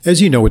As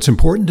you know, it's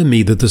important to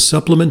me that the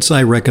supplements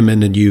I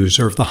recommend and use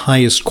are of the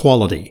highest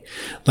quality.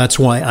 That's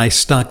why I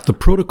stock the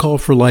Protocol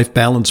for Life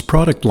Balance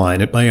product line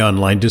at my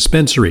online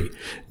dispensary,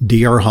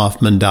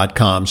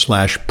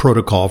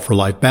 drhoffman.com/protocol for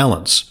life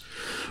balance.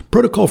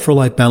 Protocol for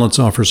Life Balance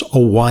offers a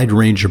wide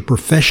range of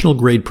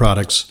professional-grade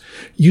products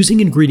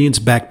using ingredients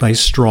backed by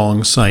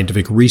strong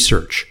scientific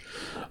research.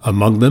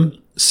 Among them,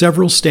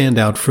 several stand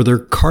out for their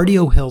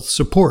cardio health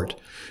support: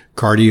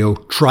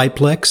 Cardio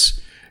Triplex,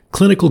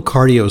 Clinical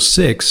Cardio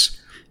 6,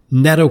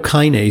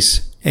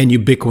 Nattokinase, and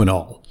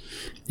Ubiquinol.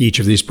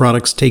 Each of these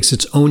products takes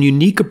its own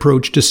unique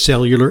approach to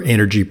cellular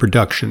energy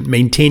production,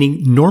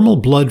 maintaining normal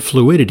blood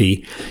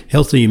fluidity,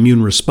 healthy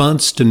immune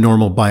response to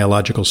normal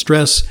biological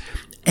stress,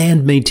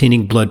 and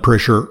maintaining blood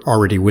pressure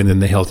already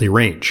within the healthy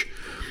range.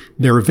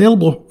 They're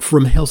available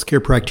from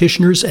healthcare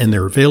practitioners, and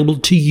they're available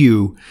to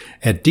you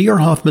at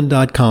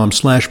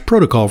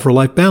drhoffman.com/protocol for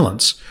life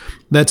balance.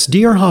 That's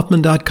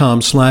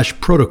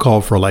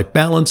drhoffman.com/protocol for life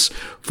balance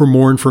for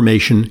more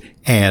information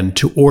and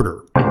to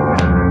order.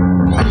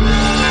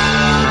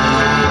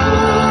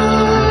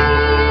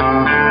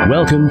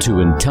 Welcome to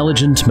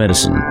Intelligent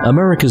Medicine,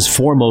 America's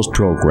foremost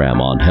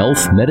program on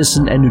health,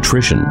 medicine, and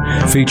nutrition,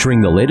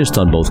 featuring the latest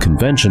on both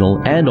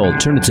conventional and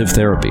alternative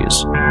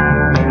therapies.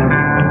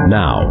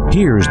 Now,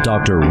 here's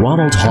Dr.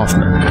 Ronald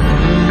Hoffman.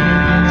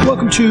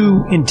 Welcome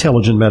to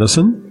Intelligent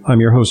Medicine. I'm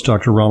your host,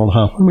 Dr. Ronald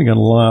Hoffman. We got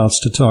lots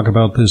to talk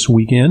about this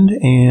weekend,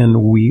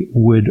 and we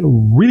would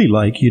really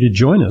like you to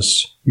join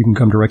us. You can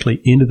come directly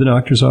into the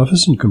doctor's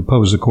office and you can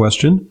pose a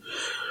question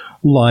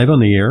live on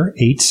the air,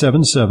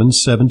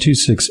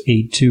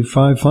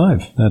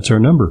 877-726-8255. That's our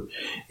number,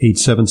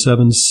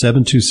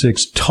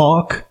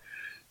 877-726-TALK,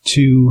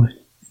 to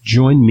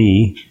join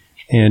me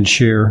and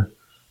share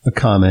a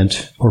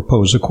comment or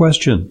pose a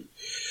question.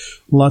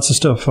 Lots of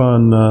stuff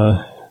on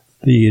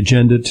the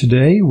agenda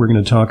today. We're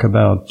going to talk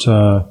about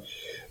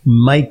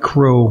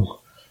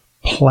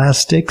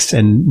microplastics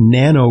and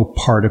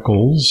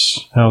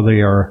nanoparticles, how they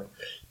are a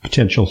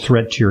potential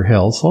threat to your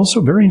health.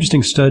 Also, a very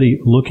interesting study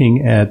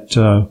looking at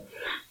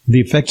the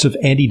effects of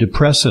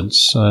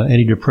antidepressants.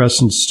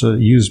 Antidepressants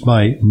used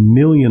by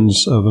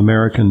millions of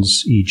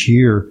Americans each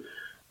year.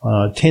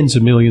 Tens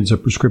of millions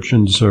of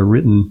prescriptions are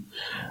written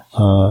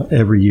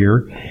every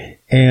year.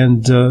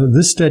 And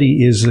this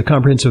study is a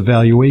comprehensive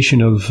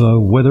evaluation of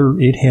whether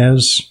it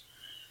has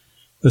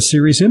a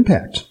serious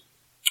impact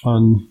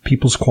on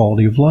people's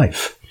quality of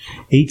life.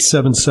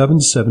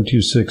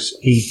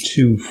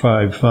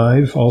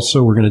 877-726-8255.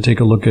 Also, we're going to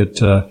take a look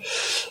at a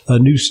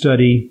new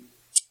study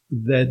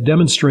that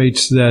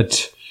demonstrates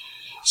that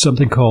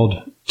something called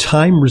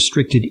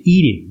time-restricted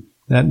eating,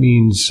 that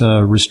means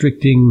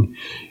restricting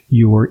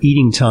your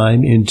eating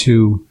time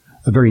into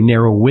a very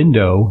narrow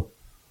window,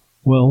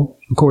 well,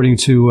 according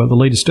to the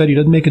latest study, it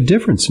doesn't make a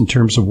difference in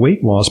terms of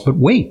weight loss. But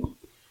wait,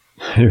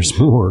 there's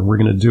more. We're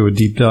going to do a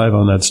deep dive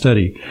on that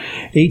study.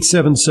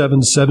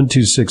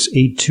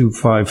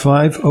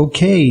 877-726-8255.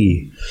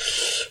 Okay.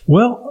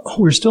 Well,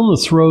 we're still in the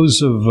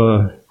throes of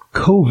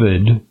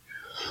COVID,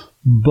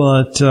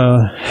 but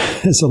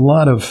there's a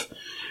lot of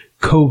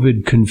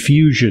COVID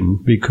confusion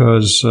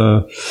because,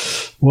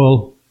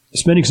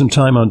 spending some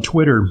time on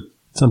Twitter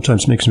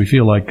sometimes makes me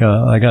feel like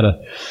I got to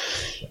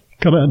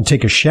come out and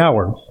take a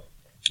shower,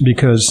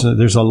 because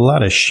there's a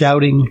lot of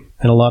shouting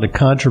and a lot of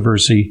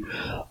controversy.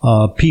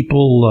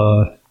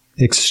 People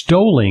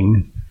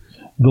extolling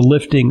the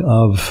lifting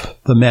of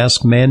the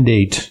mask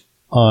mandate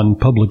on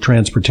public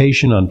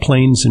transportation, on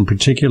planes in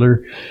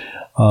particular,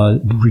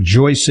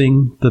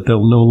 rejoicing that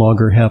they'll no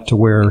longer have to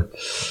wear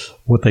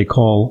what they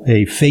call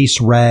a face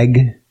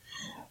rag.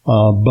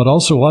 But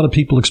also a lot of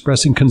people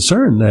expressing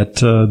concern that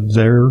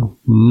they're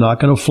not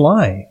going to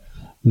fly,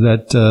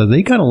 that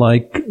they kind of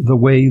like the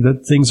way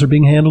that things are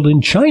being handled in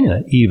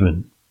China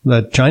even,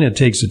 that China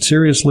takes it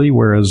seriously,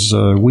 whereas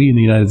we in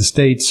the United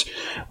States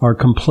are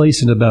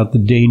complacent about the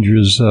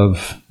dangers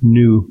of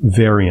new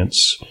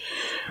variants.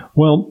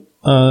 Well,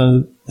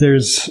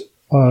 there's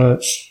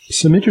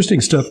some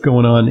interesting stuff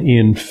going on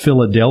in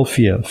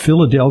Philadelphia.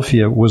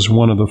 Philadelphia was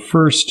one of the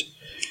first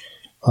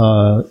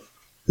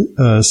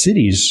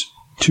cities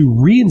to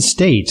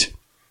reinstate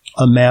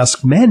a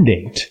mask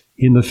mandate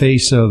in the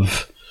face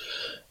of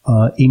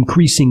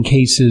increasing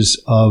cases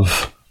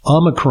of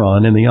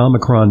Omicron and the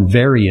Omicron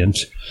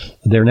variant.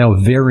 They're now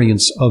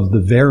variants of the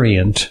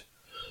variant.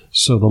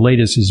 So the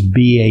latest is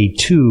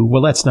BA2.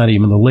 Well, that's not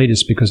even the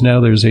latest, because now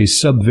there's a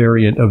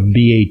subvariant of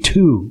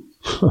BA2.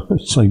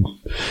 It's like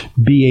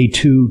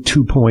BA2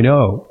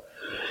 2.0.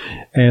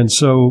 And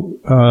so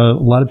a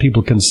lot of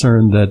people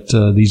concerned that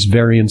these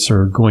variants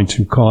are going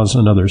to cause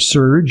another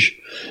surge.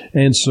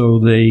 And so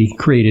they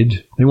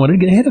wanted to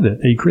get ahead of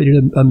it. They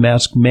created a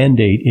mask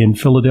mandate in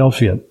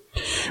Philadelphia.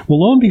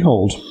 Well, lo and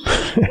behold,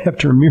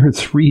 after a mere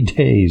 3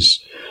 days,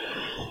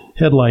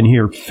 headline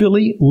here,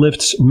 Philly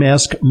lifts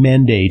mask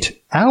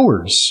mandate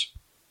hours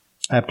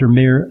after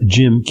Mayor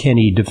Jim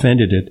Kenney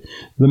defended it.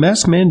 The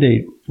mask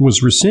mandate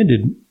was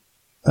rescinded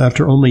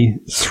after only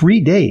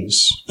 3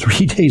 days,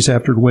 3 days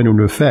after it went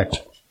into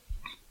effect.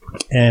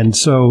 And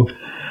so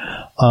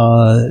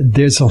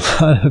there's a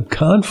lot of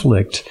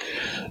conflict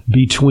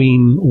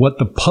between what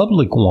the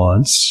public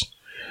wants,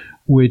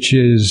 which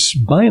is,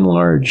 by and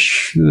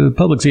large, the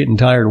public's getting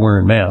tired of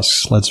wearing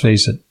masks, let's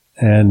face it.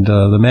 And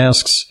the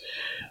masks,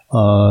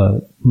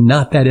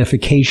 not that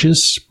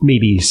efficacious,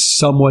 maybe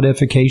somewhat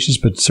efficacious,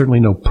 but certainly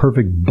no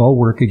perfect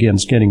bulwark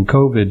against getting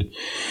COVID.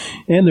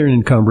 And they're an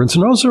encumbrance.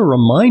 And also a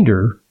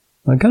reminder,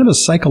 kind of a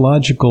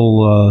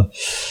psychological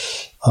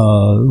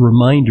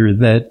reminder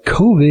that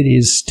COVID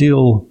is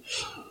still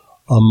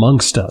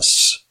amongst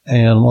us.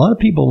 And a lot of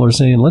people are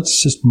saying,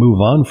 let's just move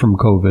on from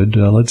COVID.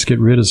 Let's get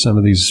rid of some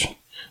of these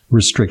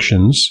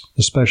restrictions,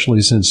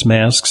 especially since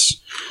masks,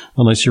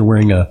 unless you're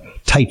wearing a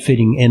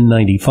tight-fitting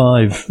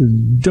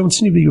N95, don't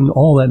seem to be doing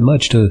all that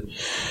much to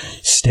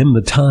stem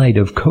the tide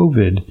of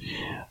COVID.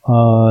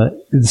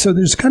 So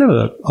there's kind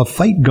of a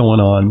fight going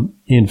on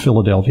in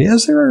Philadelphia,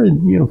 as there are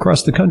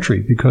across the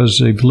country, because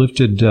they've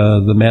lifted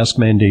the mask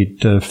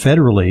mandate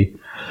federally,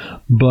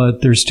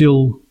 but they're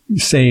still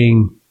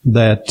saying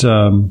that,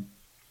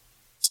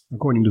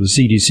 according to the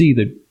CDC,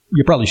 that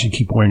you probably should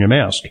keep wearing a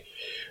mask.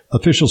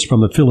 Officials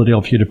from the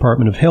Philadelphia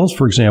Department of Health,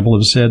 for example,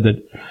 have said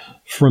that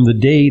from the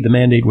day the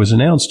mandate was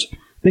announced,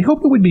 they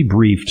hoped it would be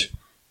briefed,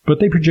 but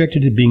they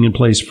projected it being in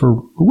place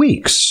for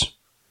weeks.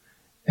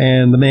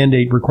 And the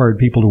mandate required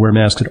people to wear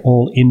masks at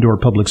all indoor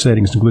public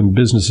settings, including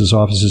businesses,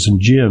 offices,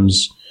 and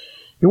gyms.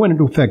 It went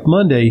into effect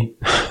Monday,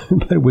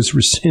 but it was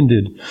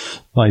rescinded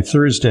by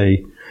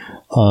Thursday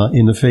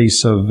in the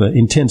face of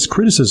intense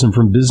criticism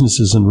from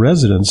businesses and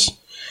residents.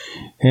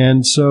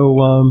 And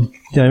so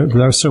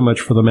there's so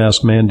much for the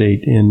mask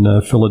mandate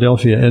in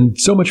Philadelphia, and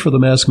so much for the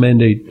mask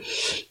mandate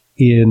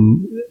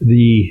in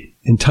the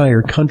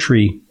entire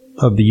country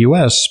of the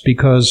U.S.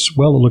 because,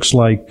 well, it looks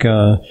like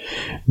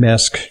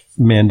mask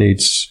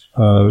mandates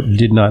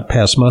did not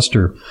pass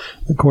muster,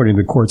 according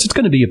to the courts. It's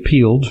going to be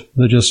appealed.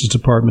 The Justice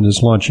Department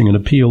is launching an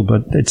appeal,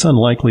 but it's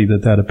unlikely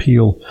that that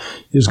appeal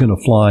is going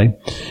to fly.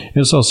 And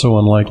it's also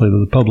unlikely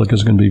that the public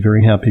is going to be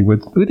very happy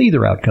with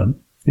either outcome.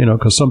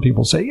 Because some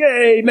people say,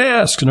 yay,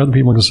 masks, and other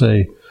people are going to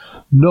say,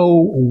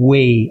 no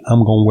way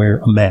I'm going to wear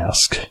a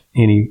mask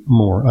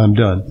anymore. I'm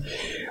done.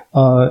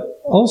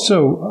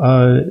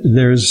 Also,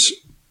 there's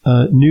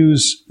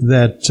news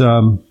that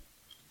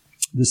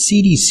the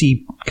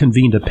CDC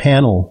convened a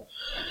panel,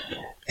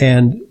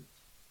 and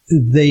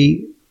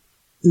they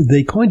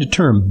coined a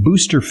term,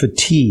 booster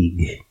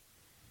fatigue.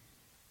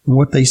 And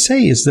what they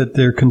say is that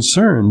they're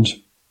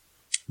concerned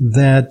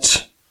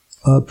that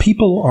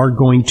people are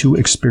going to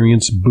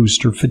experience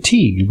booster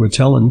fatigue. We're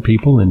telling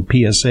people in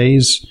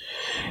PSAs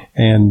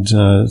and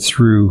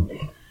through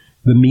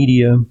the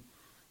media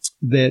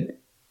that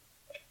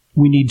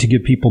we need to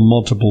give people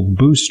multiple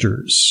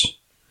boosters.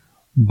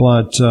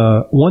 But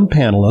one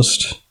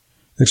panelist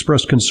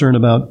expressed concern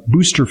about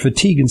booster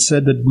fatigue and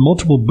said that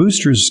multiple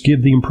boosters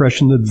give the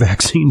impression that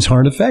vaccines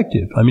aren't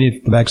effective. I mean,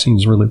 if the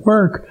vaccines really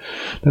work,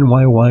 then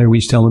why are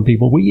we telling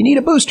people, well, you need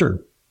a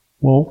booster?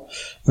 Well,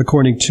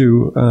 according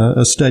to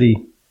a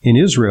study in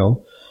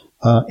Israel,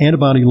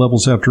 antibody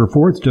levels after a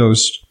fourth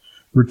dose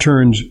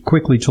returned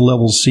quickly to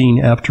levels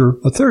seen after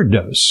a third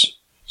dose.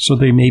 So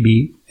they may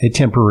be a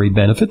temporary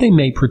benefit. They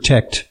may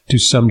protect, to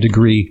some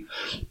degree,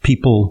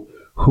 people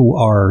who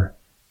are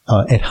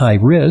at high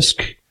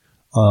risk,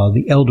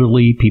 the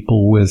elderly,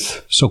 people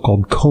with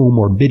so-called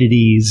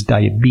comorbidities,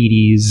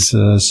 diabetes,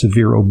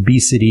 severe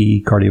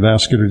obesity,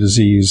 cardiovascular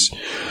disease.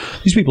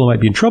 These people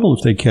might be in trouble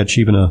if they catch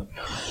even a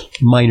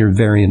minor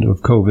variant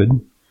of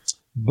COVID.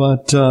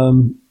 But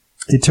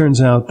it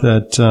turns out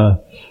that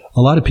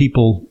a lot of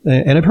people,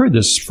 and I've heard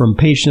this from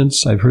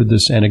patients, I've heard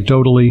this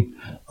anecdotally,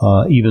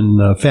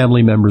 even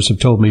family members have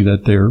told me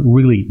that they're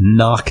really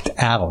knocked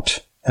out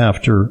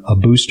after a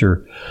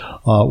booster.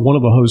 One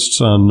of the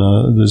hosts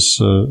on this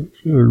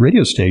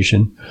radio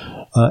station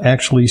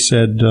actually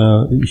said,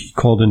 he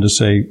called in to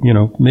say,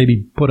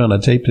 maybe put on a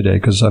tape today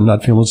because I'm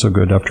not feeling so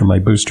good after my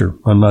booster.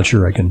 I'm not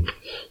sure I can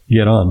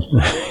get on.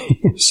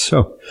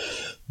 So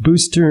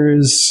booster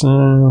is,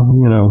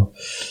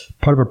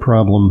 part of a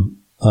problem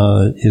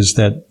is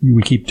that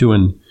we keep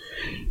doing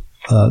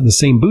the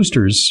same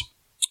boosters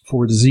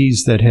for a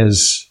disease that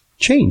has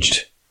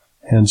changed.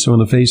 And so in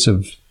the face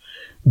of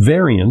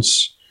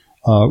variants,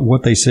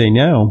 what they say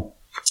now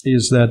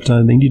is that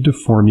they need to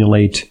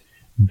formulate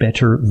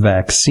better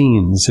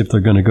vaccines if they're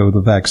going to go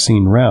the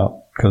vaccine route,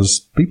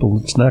 because people,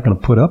 it's not going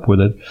to put up with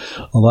it.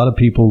 A lot of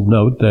people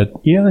note that,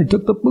 I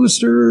took the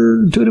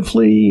booster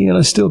dutifully and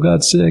I still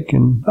got sick,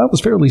 and I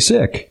was fairly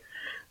sick.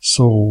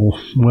 So,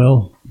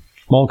 well,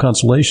 small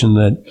consolation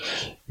that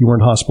you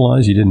weren't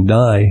hospitalized, you didn't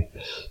die.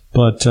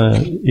 But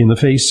in the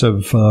face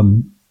of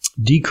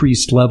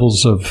decreased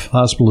levels of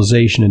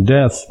hospitalization and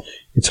death,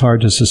 it's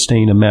hard to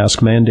sustain a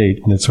mask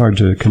mandate, and it's hard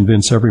to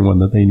convince everyone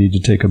that they need to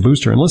take a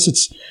booster unless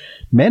it's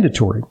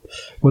mandatory.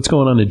 What's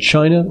going on in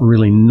China?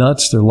 Really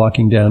nuts. They're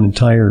locking down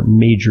entire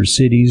major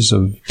cities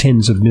of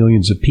tens of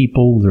millions of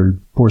people. They're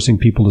forcing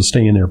people to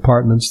stay in their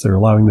apartments. They're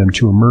allowing them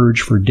to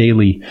emerge for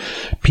daily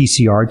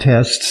PCR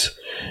tests,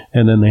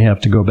 and then they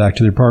have to go back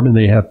to their apartment.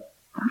 They have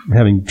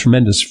having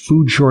tremendous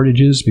food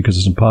shortages because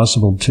it's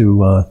impossible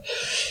to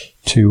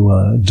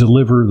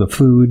deliver the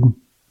food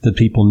that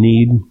people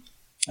need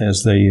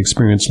as they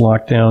experience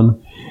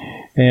lockdown.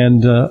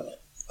 And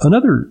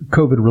another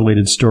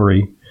COVID-related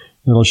story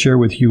that I'll share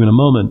with you in a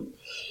moment.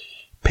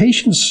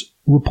 Patients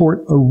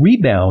report a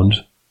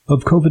rebound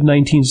of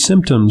COVID-19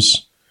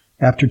 symptoms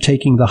after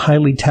taking the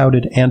highly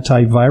touted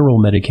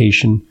antiviral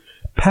medication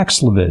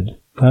Paxlovid.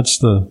 That's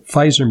the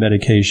Pfizer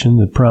medication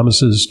that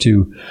promises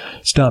to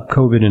stop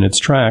COVID in its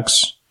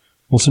tracks.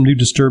 Well, some new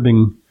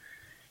disturbing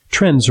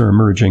trends are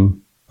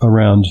emerging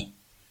around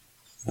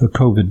the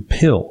COVID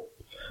pill.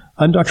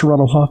 I'm Dr.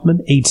 Ronald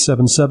Hoffman,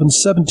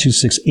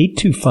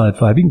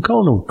 877-726-8255. You can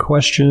call in a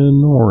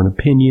question or an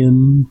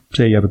opinion.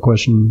 Say you have a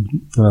question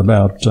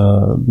about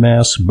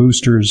masks,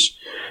 boosters,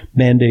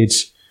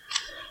 mandates.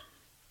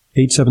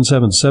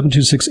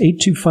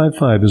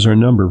 877-726-8255 is our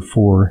number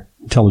for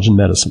Intelligent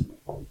Medicine.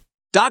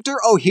 Dr.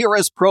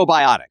 Ohhira's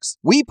Probiotics.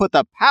 We put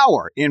the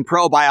power in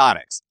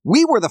probiotics.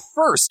 We were the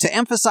first to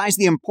emphasize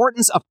the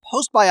importance of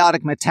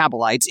postbiotic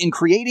metabolites in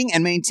creating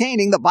and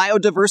maintaining the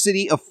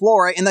biodiversity of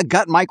flora in the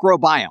gut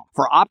microbiome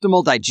for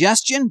optimal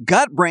digestion,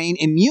 gut-brain,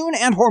 immune,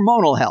 and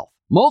hormonal health.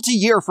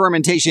 Multi-year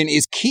fermentation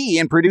is key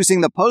in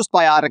producing the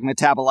postbiotic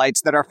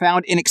metabolites that are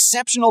found in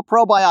exceptional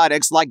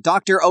probiotics like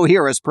Dr.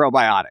 Ohhira's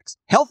Probiotics.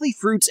 Healthy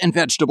fruits and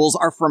vegetables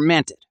are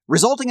fermented,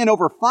 resulting in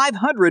over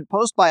 500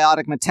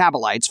 postbiotic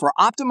metabolites for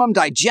optimum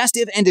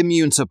digestive and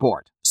immune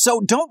support.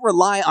 So don't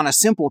rely on a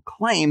simple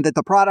claim that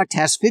the product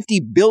has 50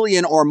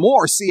 billion or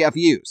more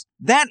CFUs.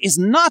 That is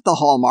not the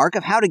hallmark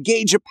of how to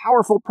gauge a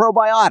powerful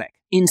probiotic.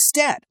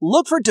 Instead,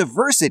 look for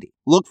diversity,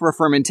 look for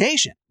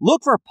fermentation,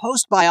 look for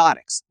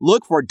postbiotics,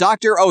 look for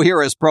Dr.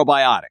 Ohhira's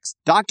Probiotics.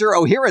 Dr.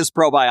 Ohhira's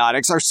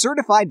Probiotics are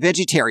certified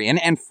vegetarian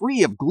and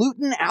free of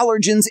gluten,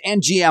 allergens,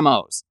 and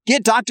GMOs.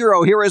 Get Dr.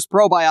 Ohhira's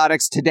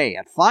Probiotics today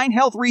at fine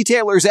health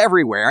retailers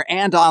everywhere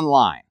and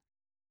online.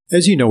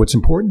 As you know, it's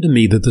important to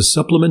me that the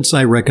supplements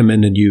I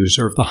recommend and use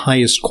are of the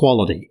highest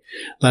quality.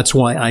 That's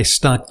why I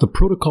stock the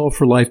Protocol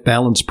for Life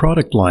Balance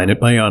product line at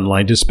my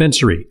online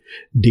dispensary,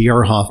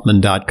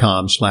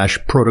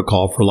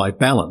 drhoffman.com/Protocol for Life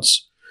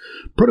Balance.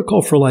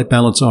 Protocol for Life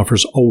Balance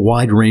offers a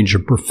wide range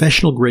of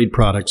professional-grade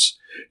products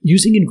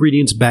using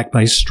ingredients backed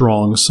by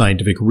strong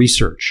scientific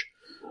research.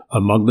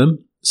 Among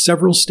them,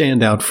 several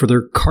stand out for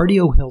their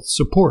cardio health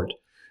support: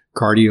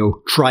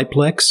 Cardio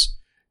Triplex,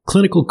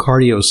 Clinical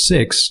Cardio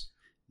 6,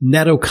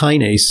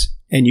 Nattokinase,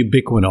 and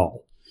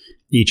Ubiquinol.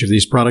 Each of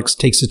these products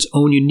takes its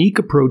own unique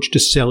approach to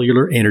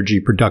cellular energy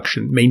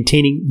production,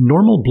 maintaining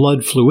normal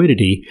blood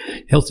fluidity,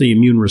 healthy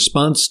immune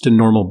response to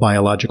normal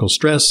biological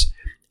stress,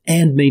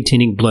 and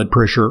maintaining blood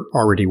pressure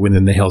already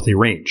within the healthy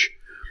range.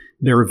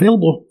 They're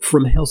available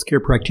from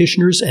healthcare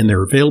practitioners, and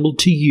they're available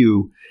to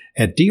you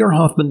at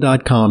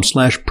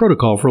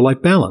drhoffman.com/Protocol for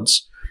Life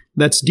Balance.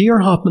 That's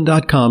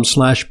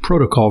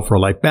drhoffman.com/Protocol for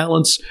Life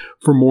Balance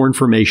for more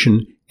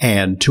information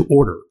and to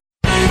order.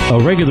 A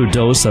regular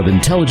dose of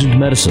intelligent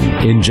medicine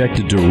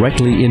injected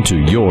directly into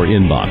your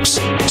inbox.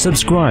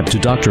 Subscribe to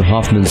Dr.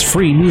 Hoffman's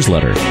free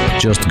newsletter.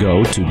 Just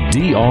go to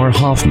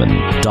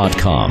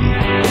drhoffman.com.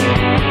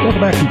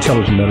 Welcome back to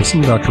Intelligent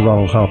Medicine. Dr.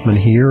 Ronald Hoffman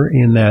here.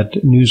 In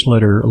that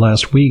newsletter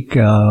last week,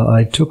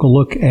 I took a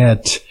look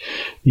at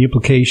the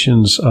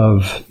implications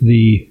of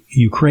the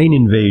Ukraine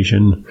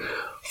invasion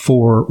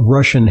for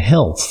Russian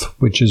health,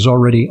 which is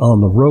already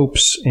on the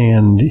ropes,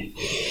 and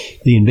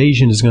the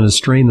invasion is going to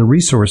strain the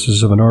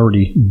resources of an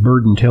already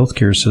burdened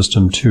healthcare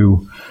system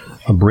to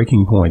a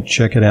breaking point.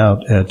 Check it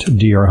out at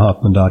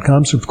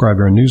drhoffman.com. Subscribe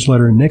to our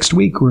newsletter. Next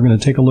week, we're going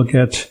to take a look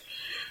at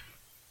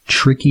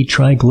tricky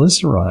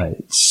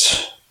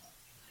triglycerides.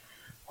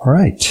 All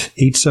right,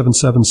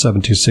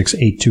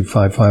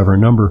 877-726-8255, our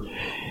number.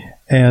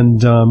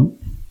 And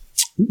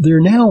there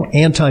are now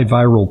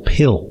antiviral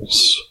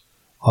pills.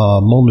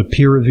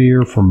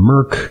 Molnupiravir from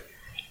Merck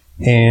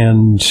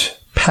and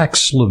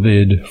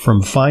Paxlovid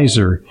from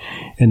Pfizer.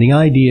 And the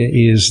idea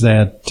is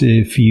that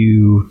if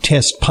you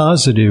test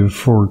positive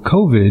for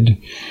COVID,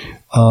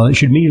 you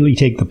should immediately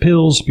take the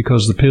pills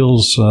because the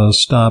pills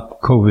stop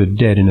COVID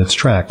dead in its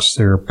tracks.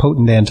 They're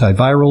potent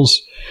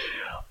antivirals.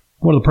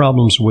 One of the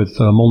problems with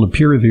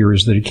molnupiravir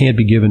is that it can't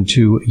be given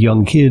to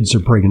young kids or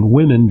pregnant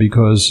women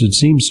because it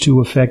seems to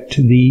affect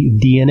the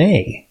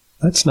DNA.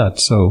 That's not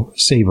so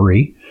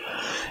savory.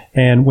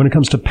 And when it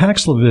comes to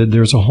Paxlovid,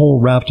 there's a whole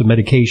raft of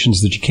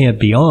medications that you can't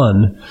be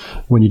on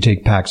when you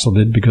take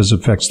Paxlovid because it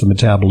affects the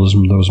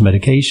metabolism of those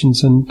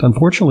medications. And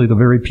unfortunately, the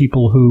very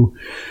people who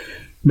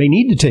may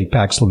need to take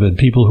Paxlovid,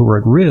 people who are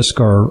at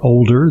risk, are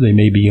older. They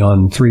may be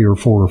on 3 or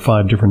 4 or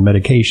 5 different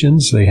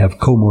medications. They have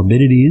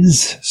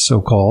comorbidities,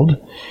 so-called.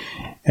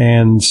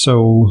 And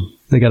so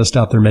they got to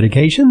stop their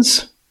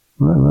medications.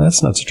 Well,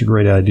 that's not such a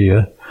great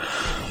idea.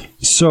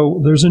 So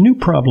there's a new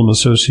problem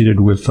associated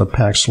with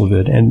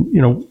Paxlovid. And,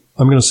 you know,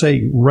 I'm going to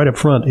say right up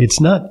front,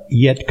 it's not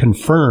yet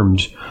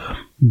confirmed,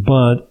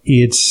 but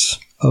it's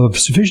of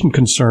sufficient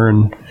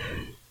concern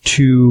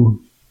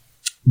to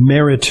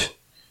merit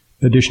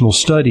additional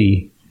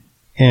study,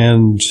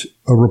 and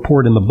a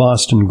report in the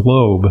Boston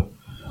Globe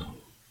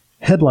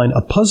Headline,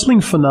 a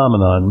puzzling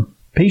phenomenon.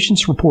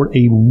 Patients report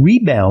a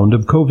rebound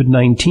of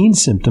COVID-19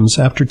 symptoms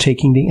after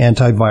taking the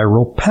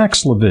antiviral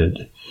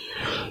Paxlovid.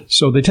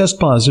 So they test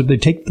positive, they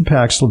take the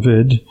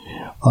Paxlovid,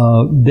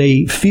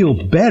 they feel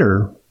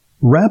better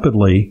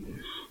rapidly,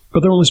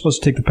 but they're only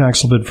supposed to take the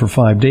Paxlovid for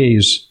 5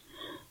 days.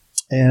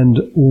 And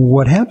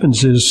what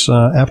happens is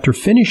after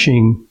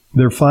finishing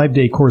their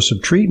 5-day course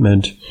of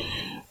treatment,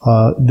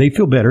 they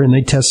feel better and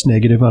they test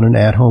negative on an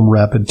at-home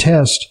rapid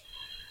test.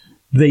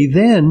 They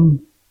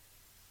then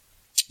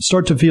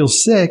start to feel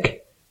sick,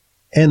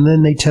 and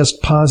then they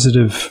test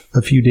positive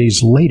a few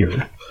days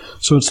later.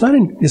 So it's not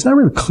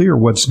really clear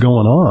what's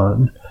going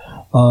on.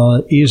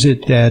 Is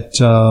it that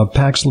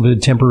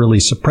Paxlovid temporarily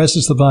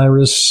suppresses the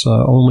virus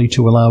only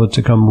to allow it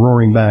to come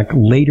roaring back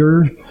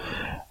later?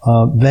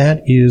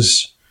 That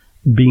is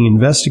being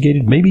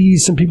investigated. Maybe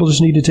some people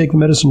just need to take the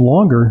medicine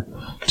longer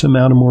to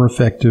mount a more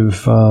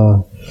effective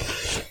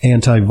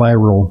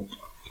antiviral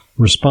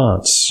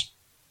response.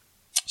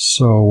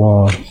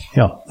 So,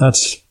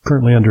 that's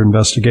currently under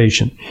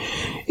investigation.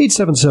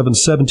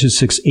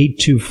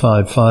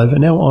 877-726-8255.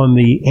 And now on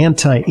the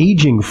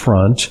anti-aging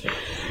front,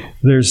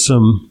 there's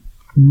some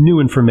new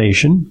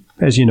information.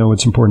 As you know,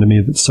 it's important to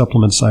me that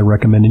supplements I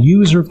recommend and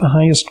use are of the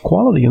highest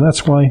quality, and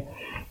that's why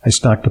I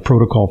stock the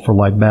Protocol for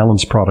Life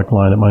Balance product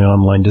line at my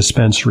online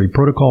dispensary.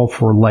 Protocol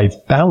for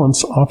Life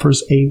Balance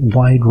offers a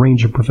wide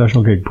range of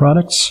professional-grade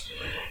products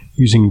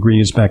using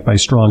ingredients backed by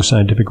strong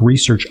scientific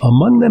research.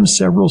 Among them,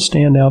 several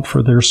stand out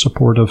for their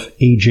support of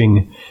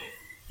aging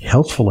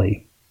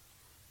healthfully.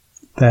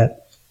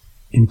 That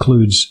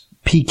includes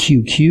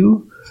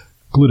PQQ,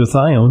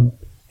 glutathione,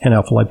 and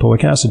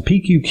alpha-lipoic acid.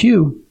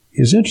 PQQ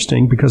is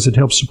interesting because it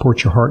helps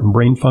support your heart and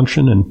brain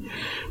function and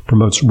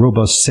promotes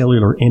robust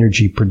cellular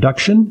energy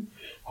production.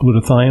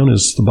 Glutathione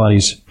is the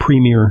body's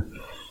premier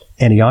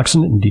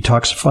antioxidant and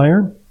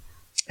detoxifier.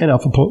 And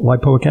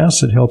alpha-lipoic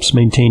acid helps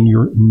maintain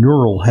your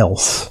neural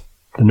health,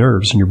 the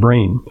nerves in your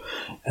brain,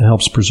 and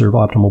helps preserve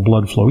optimal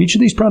blood flow. Each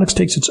of these products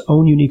takes its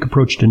own unique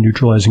approach to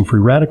neutralizing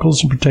free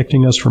radicals and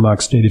protecting us from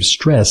oxidative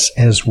stress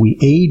as we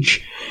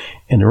age.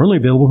 And they're only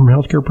available from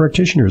healthcare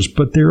practitioners,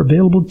 but they're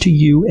available to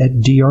you at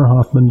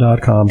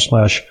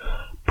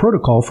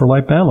drhoffman.com/protocol for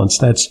life balance.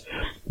 That's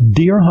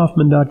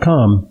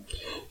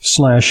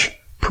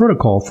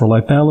drhoffman.com/protocol for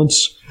life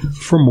balance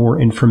for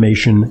more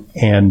information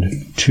and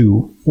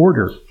to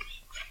order.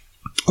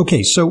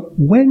 Okay, so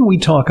when we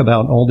talk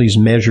about all these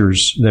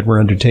measures that we're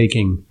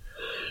undertaking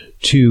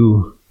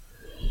to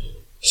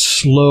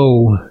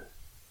slow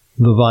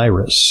the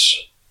virus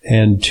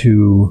and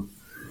to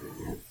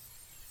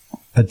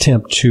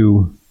attempt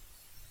to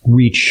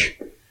reach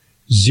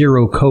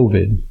zero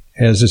COVID,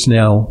 as it's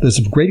now, there's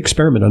a great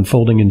experiment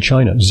unfolding in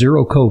China,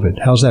 zero COVID.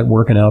 How's that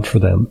working out for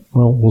them?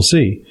 Well, we'll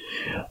see.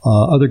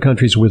 Other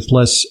countries with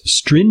less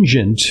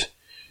stringent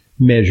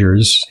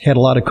measures had a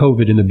lot of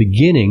COVID in the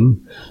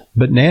beginning,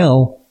 but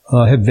now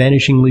have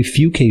vanishingly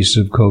few cases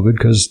of COVID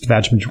because the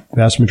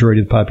vast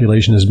majority of the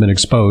population has been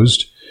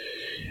exposed.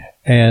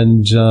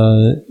 And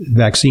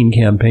vaccine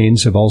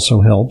campaigns have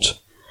also helped.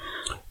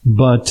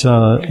 But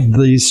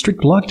the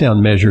strict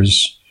lockdown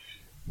measures,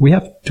 we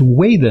have to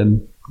weigh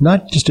them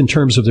not just in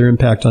terms of their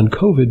impact on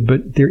COVID,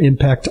 but their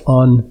impact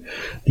on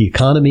the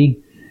economy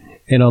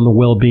and on the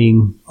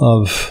well-being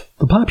of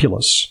the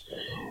populace.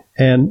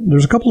 And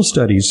there's a couple of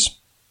studies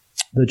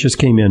that just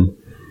came in.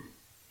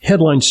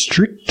 Headline,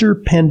 stricter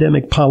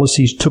pandemic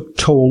policies took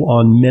toll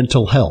on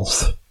mental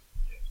health.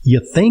 You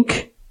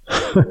think?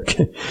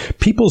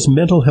 People's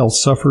mental health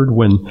suffered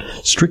when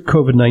strict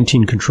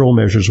COVID-19 control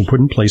measures were put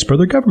in place by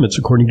their governments,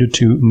 according to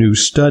two new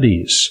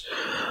studies.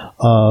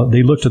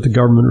 They looked at the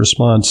government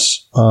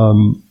response,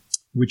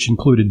 which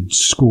included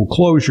school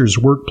closures,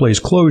 workplace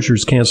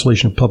closures,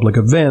 cancellation of public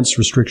events,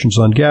 restrictions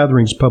on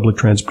gatherings, public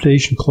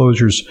transportation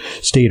closures,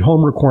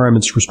 stay-at-home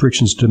requirements,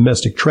 restrictions to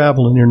domestic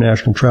travel and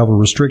international travel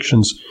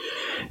restrictions.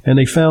 And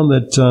they found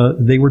that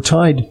they were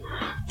tied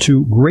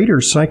to greater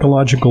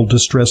psychological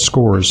distress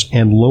scores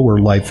and lower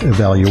life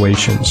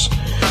evaluations.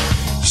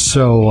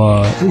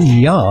 So,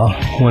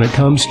 when it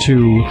comes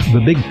to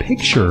the big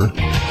picture,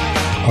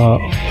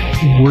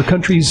 were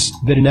countries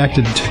that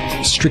enacted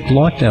strict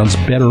lockdowns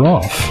better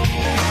off?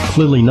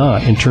 Clearly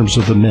not in terms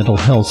of the mental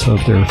health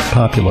of their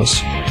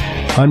populace.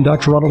 I'm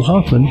Dr. Ronald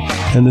Hoffman,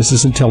 and this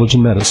is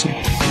Intelligent Medicine.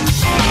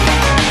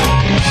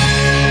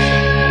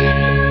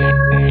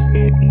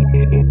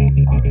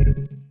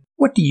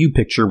 What do you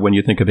picture when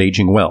you think of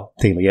aging well?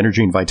 Daily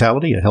energy and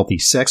vitality, a healthy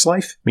sex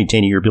life,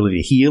 maintaining your ability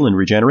to heal and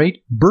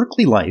regenerate?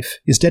 Berkeley Life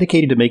is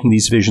dedicated to making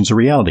these visions a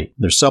reality.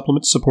 Their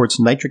supplement supports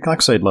nitric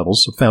oxide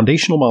levels, a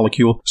foundational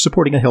molecule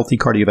supporting a healthy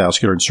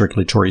cardiovascular and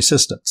circulatory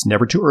system. It's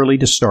never too early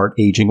to start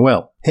aging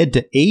well. Head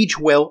to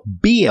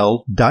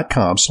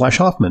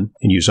agewellbl.com/Hoffman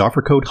and use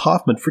offer code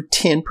Hoffman for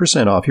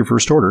 10% off your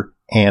first order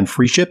and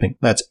free shipping.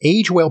 That's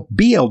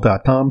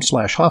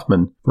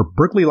agewellbl.com/Hoffman for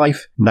Berkeley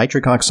Life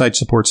nitric oxide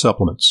support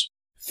supplements.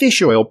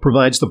 Fish oil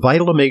provides the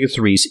vital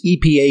omega-3s,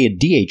 EPA, and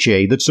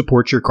DHA that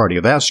support your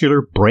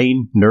cardiovascular,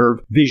 brain, nerve,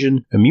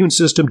 vision, immune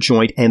system,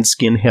 joint, and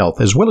skin health,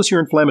 as well as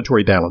your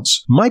inflammatory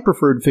balance. My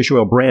preferred fish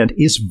oil brand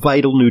is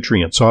Vital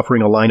Nutrients,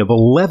 offering a line of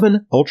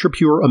 11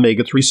 ultra-pure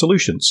omega-3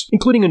 solutions,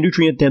 including a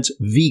nutrient-dense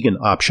vegan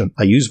option.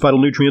 I use Vital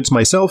Nutrients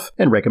myself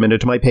and recommend it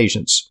to my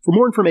patients. For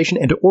more information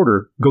and to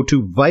order, go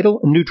to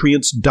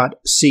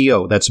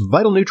vitalnutrients.co. That's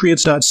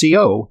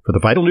vitalnutrients.co for the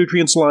Vital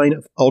Nutrients line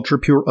of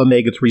ultra-pure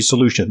omega-3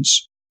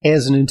 solutions.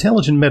 As an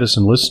intelligent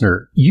medicine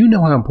listener, you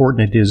know how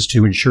important it is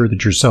to ensure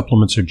that your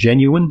supplements are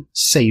genuine,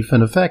 safe,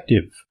 and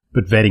effective.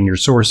 But vetting your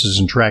sources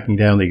and tracking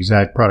down the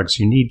exact products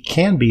you need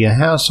can be a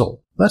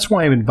hassle. That's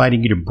why I'm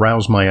inviting you to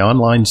browse my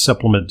online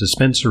supplement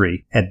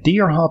dispensary at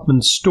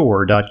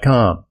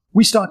drhoffmanstore.com.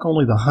 We stock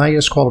only the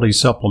highest quality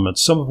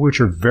supplements, some of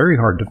which are very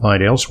hard to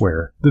find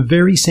elsewhere. The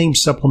very same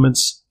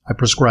supplements I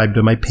prescribe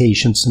to my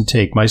patients and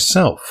take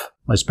myself.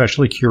 My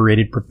specially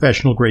curated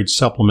professional-grade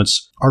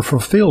supplements are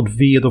fulfilled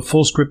via the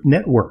FullScript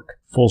network.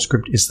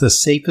 FullScript is the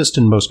safest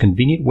and most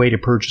convenient way to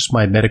purchase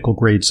my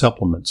medical-grade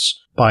supplements.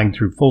 Buying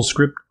through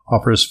FullScript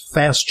offers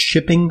fast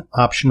shipping,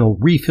 optional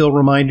refill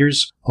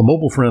reminders, a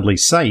mobile-friendly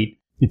site.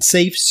 It's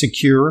safe,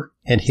 secure,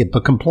 and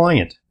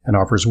HIPAA-compliant, and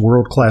offers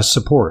world-class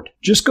support.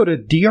 Just go to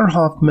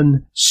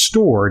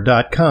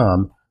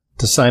drhoffmanstore.com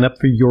to sign up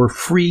for your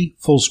free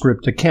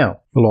FullScript account.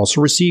 You'll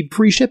also receive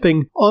free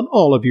shipping on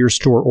all of your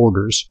store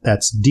orders.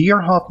 That's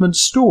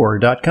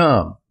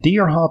drhoffmanstore.com.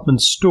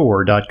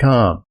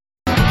 drhoffmanstore.com.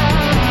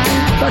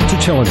 Back to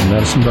Intelligent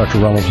Medicine, Dr.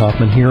 Ronald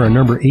Hoffman here. Our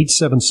number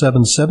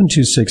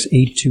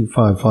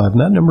 877-726-8255.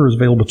 And that number is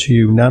available to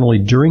you not only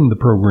during the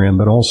program,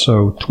 but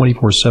also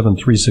 24/7,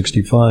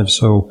 365.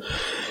 So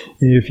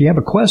if you have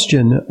a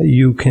question,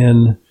 you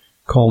can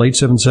call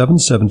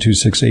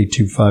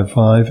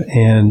 877-726-8255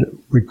 and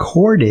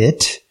record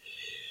it.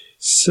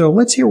 So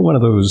let's hear one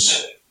of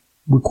those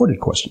recorded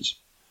questions.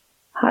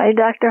 Hi,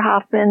 Dr.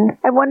 Hoffman.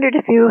 I wondered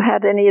if you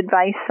had any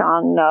advice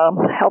on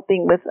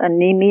helping with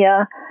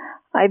anemia.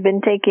 I've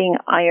been taking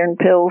iron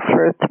pills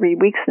for 3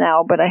 weeks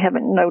now, but I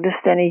haven't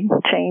noticed any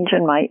change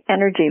in my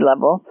energy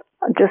level.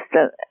 Just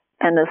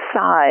an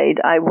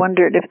aside, I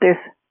wondered if there's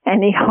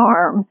any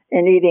harm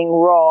in eating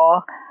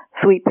raw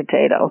sweet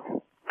potatoes.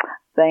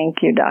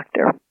 Thank you,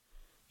 doctor.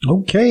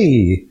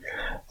 Okay.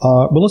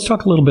 Well, let's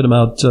talk a little bit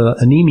about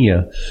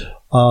anemia.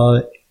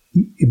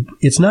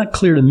 It's not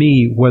clear to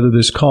me whether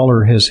this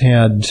caller has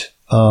had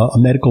a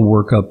medical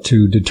workup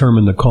to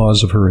determine the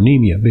cause of her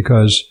anemia,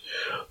 because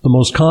the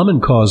most common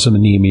cause of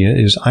anemia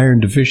is iron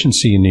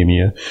deficiency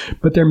anemia,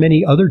 but there are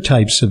many other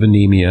types of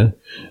anemia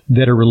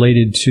that are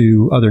related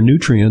to other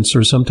nutrients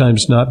or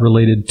sometimes not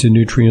related to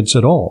nutrients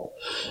at all,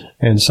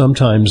 and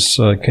sometimes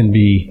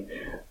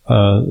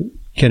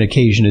can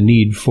occasion a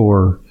need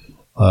for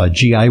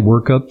GI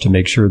workup to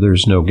make sure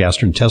there's no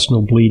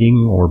gastrointestinal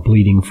bleeding or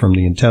bleeding from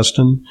the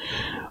intestine.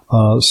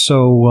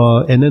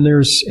 And then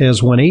there's,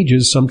 as one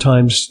ages,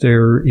 sometimes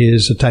there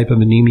is a type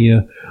of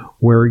anemia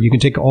where you can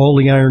take all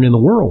the iron in the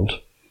world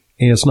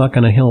and it's not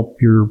going to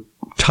help your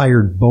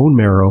tired bone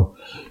marrow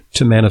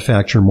to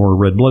manufacture more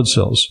red blood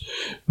cells.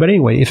 But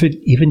anyway, if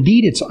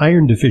indeed it's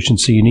iron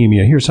deficiency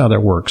anemia, here's how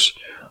that works.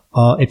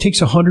 It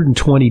takes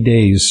 120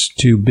 days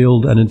to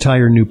build an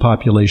entire new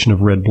population of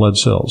red blood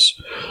cells.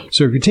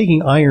 So if you're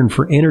taking iron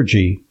for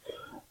energy,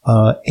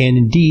 and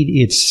indeed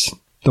it's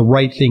the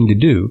right thing to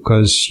do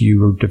because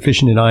you are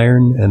deficient in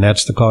iron and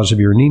that's the cause of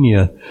your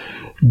anemia,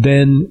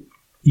 then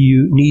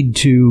you need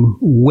to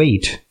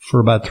wait for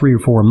about 3 or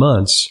 4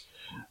 months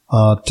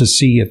to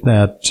see if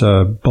that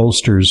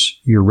bolsters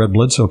your red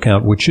blood cell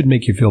count, which should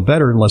make you feel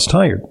better and less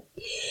tired.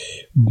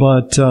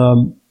 But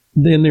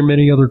then there are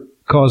many other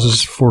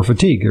causes for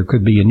fatigue. There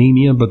could be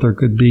anemia, but there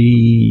could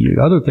be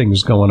other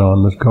things going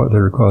on that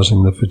are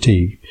causing the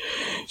fatigue.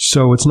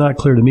 So it's not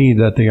clear to me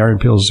that the iron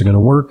pills are going to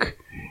work.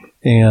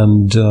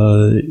 And,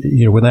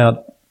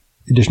 without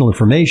additional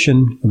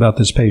information about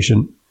this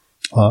patient,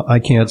 I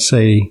can't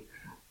say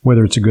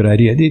whether it's a good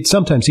idea. It's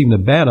sometimes even a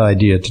bad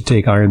idea to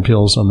take iron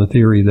pills on the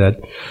theory that,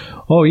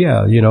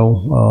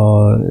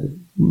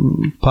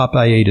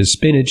 Popeye ate his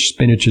spinach.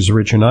 Spinach is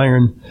rich in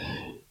iron.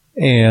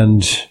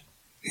 And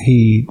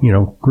he,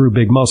 grew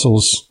big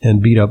muscles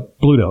and beat up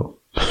Pluto.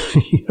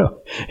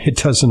 It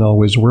doesn't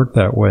always work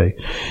that way.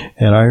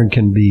 And iron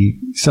can be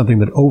something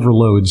that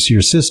overloads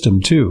your system,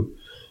 too.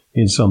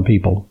 In some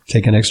people,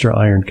 taking extra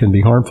iron can be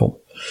harmful.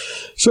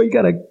 So you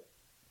got to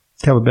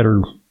have a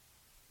better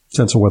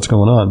sense of what's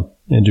going on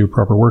and do a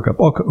proper workup.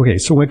 Okay,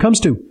 so when it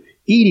comes to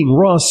eating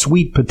raw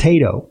sweet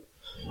potato,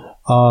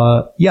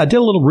 I did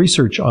a little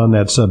research on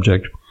that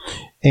subject,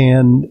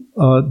 and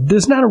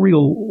there's not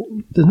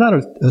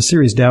a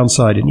serious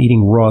downside in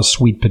eating raw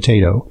sweet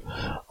potato.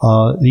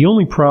 The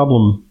only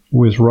problem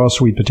with raw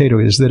sweet potato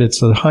is that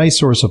it's a high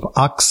source of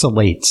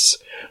oxalates.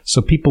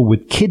 So people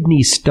with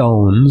kidney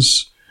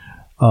stones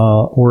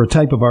or a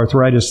type of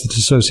arthritis that's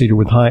associated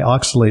with high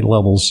oxalate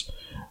levels,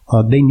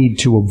 they need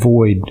to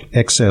avoid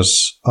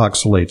excess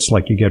oxalates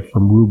like you get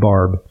from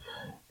rhubarb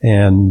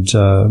and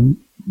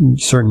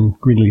certain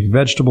green leafy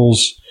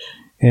vegetables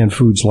and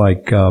foods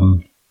like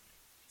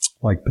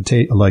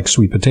like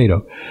sweet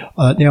potato.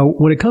 Now,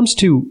 when it comes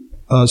to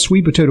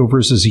sweet potato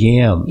versus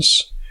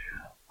yams,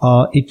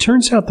 it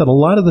turns out that a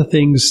lot of the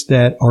things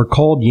that are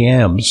called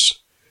yams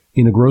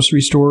in the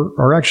grocery store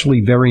are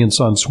actually variants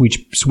on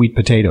sweet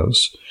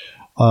potatoes.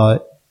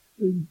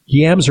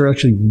 Yams are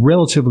actually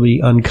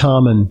relatively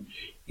uncommon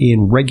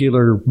in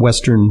regular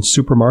Western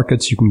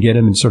supermarkets. You can get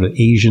them in sort of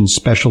Asian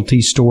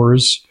specialty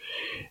stores.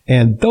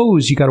 And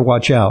those you got to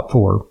watch out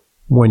for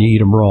when you eat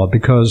them raw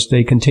because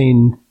they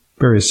contain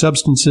various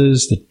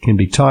substances that can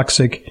be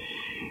toxic.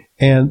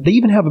 And they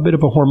even have a bit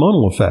of a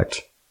hormonal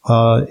effect.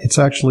 It's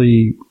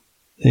actually,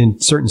 in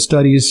certain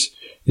studies,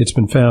 it's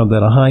been found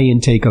that a high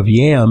intake of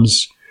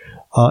yams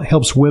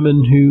helps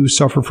women who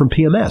suffer from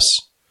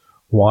PMS.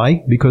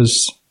 Why?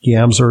 Because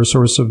yams are a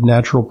source of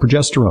natural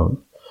progesterone.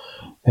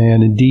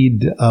 And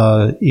indeed,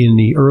 in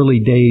the early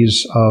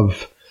days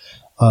of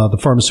the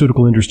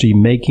pharmaceutical industry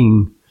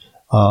making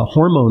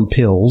hormone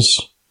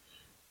pills,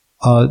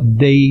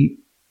 they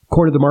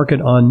cornered the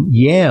market on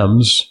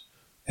yams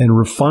and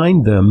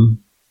refined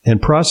them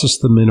and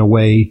processed them in a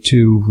way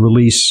to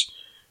release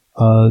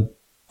the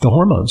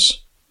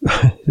hormones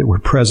that were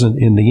present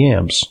in the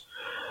yams.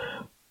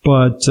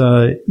 But,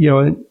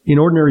 in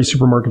ordinary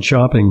supermarket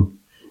shopping,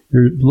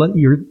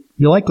 you're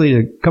likely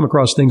to come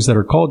across things that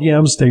are called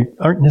yams. They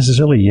aren't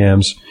necessarily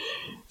yams.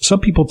 Some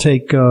people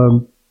take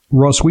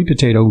raw sweet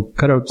potato,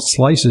 cut out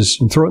slices,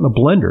 and throw it in a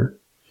blender.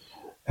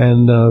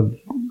 And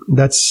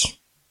that's,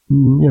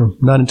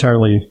 not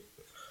entirely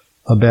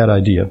a bad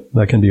idea.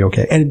 That can be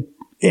okay. And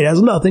it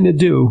has nothing to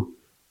do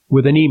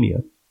with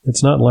anemia.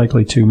 It's not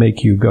likely to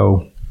make you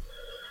go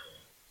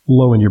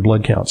low in your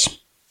blood counts.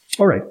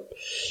 All right.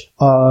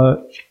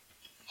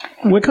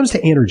 When it comes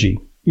to energy,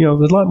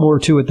 there's a lot more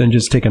to it than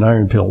just taking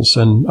iron pills.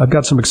 And I've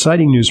got some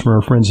exciting news from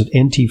our friends at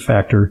NT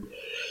Factor.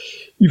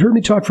 You've heard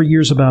me talk for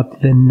years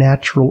about the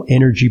natural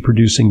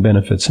energy-producing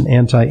benefits and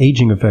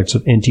anti-aging effects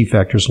of NT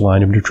Factor's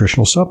line of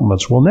nutritional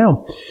supplements. Well,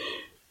 now,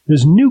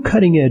 there's new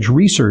cutting-edge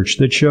research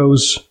that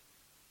shows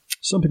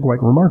something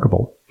quite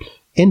remarkable.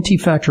 NT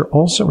Factor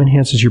also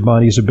enhances your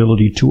body's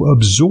ability to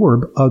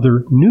absorb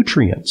other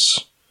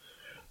nutrients.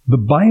 The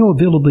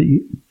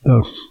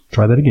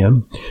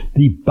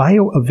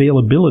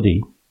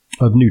bioavailability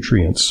of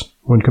nutrients,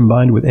 when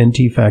combined with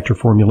NT Factor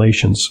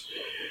formulations,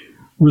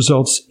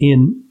 results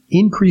in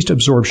increased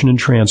absorption and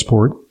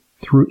transport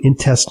through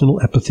intestinal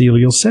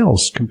epithelial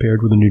cells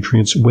compared with the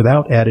nutrients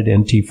without added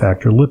NT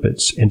Factor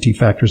lipids. NT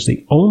Factor is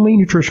the only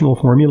nutritional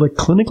formula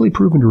clinically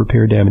proven to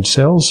repair damaged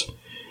cells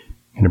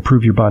and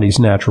improve your body's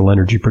natural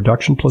energy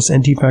production. Plus,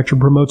 NT Factor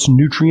promotes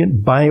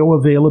nutrient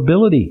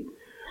bioavailability.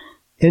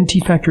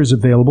 NT Factor is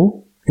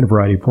available in a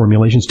variety of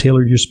formulations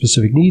tailored to your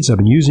specific needs. I've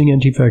been using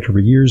NT Factor for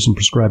years and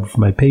prescribed it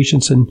for my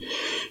patients. And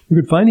you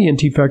can find the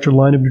NT Factor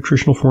line of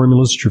nutritional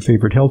formulas at your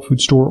favorite health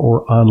food store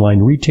or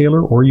online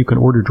retailer, or you can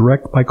order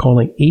direct by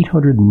calling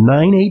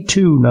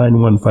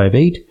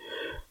 800-982-9158,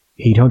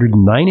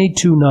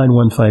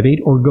 800-982-9158,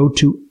 or go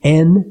to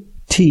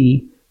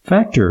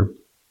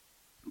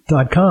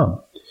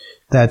ntfactor.com.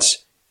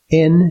 That's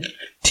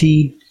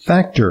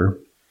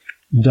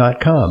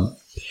ntfactor.com.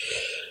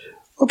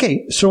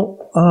 Okay, so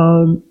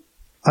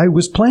I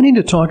was planning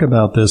to talk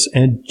about this,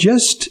 and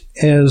just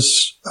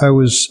as I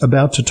was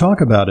about to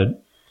talk about it,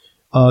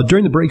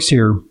 during the breaks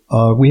here,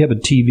 we have a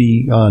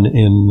TV on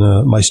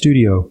in my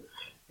studio,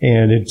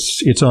 and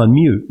it's on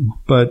mute.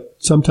 But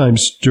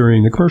sometimes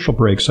during the commercial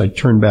breaks, I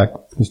turn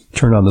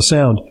on the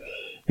sound,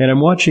 and I'm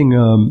watching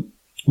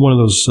one of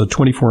those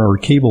 24-hour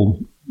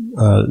cable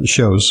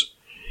shows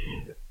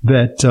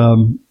that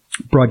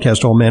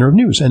broadcast all manner of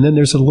news. And then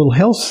there's a little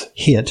health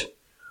hit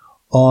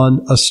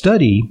on a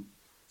study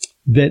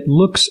that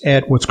looks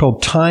at what's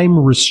called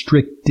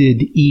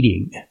time-restricted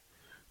eating,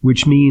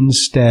 which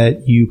means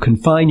that you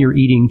confine your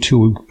eating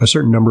to a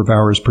certain number of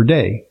hours per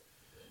day.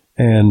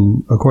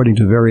 And according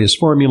to various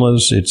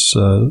formulas, it's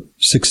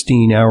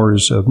 16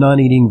 hours of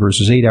non-eating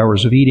versus 8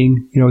 hours of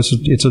eating.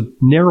 It's a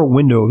narrow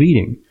window of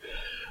eating.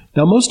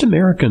 Now, most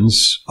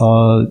Americans,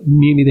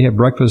 maybe they have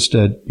breakfast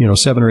at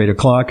 7 or 8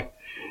 o'clock,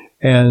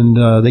 and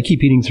they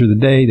keep eating through the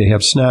day. They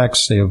have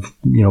snacks. They have,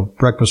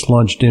 breakfast,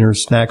 lunch, dinner,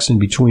 snacks in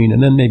between.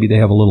 And then maybe they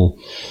have a little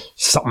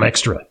something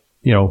extra,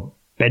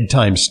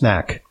 bedtime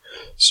snack.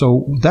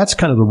 So that's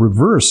kind of the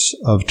reverse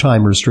of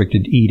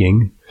time-restricted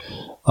eating,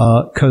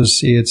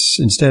 because it's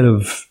instead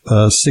of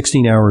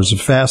 16 hours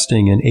of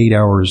fasting and 8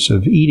 hours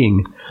of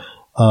eating,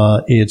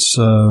 it's,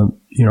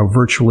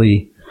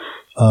 virtually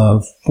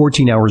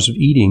 14 hours of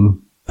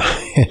eating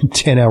and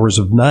 10 hours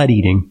of not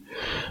eating,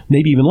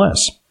 maybe even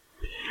less.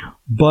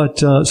 But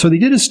so they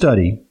did a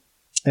study,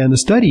 and the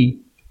study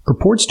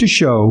purports to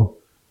show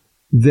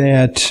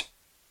that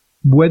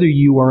whether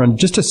you are on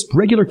just a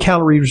regular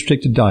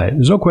calorie-restricted diet,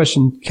 there's no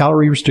question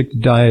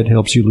calorie-restricted diet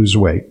helps you lose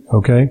weight,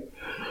 okay?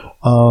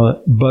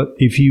 But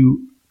if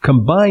you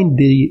combine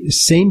the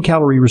same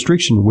calorie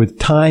restriction with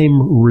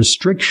time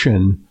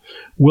restriction,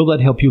 will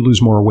that help you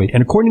lose more weight?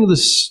 And according to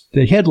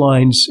the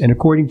headlines and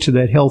according to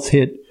that health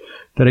hit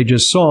that I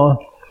just saw,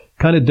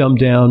 kind of dumbed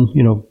down,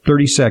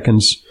 30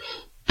 seconds,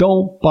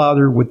 don't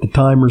bother with the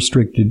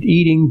time-restricted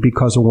eating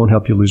because it won't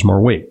help you lose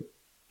more weight.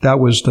 That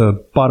was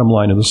the bottom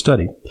line of the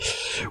study.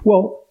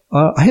 Well,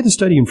 I had the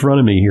study in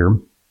front of me here,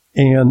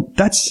 and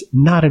that's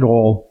not at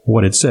all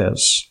what it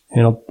says.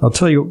 And I'll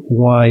tell you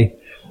why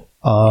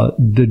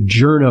the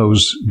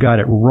journos got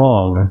it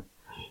wrong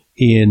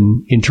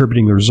in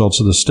interpreting the results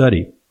of the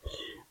study.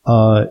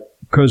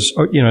 Because,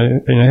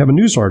 and I have a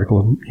news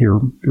article here.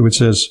 It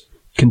says,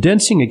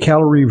 condensing a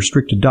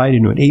calorie-restricted diet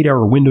into an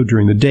 8-hour window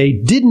during the day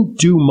didn't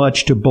do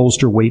much to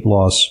bolster weight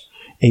loss,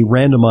 a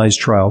randomized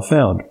trial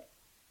found.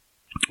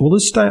 Well,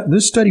 this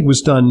study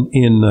was done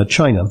in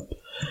China,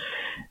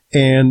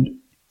 and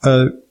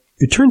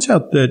it turns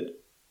out that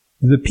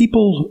the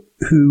people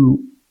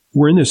who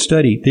were in this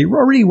study, they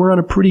already were on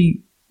a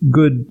pretty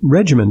good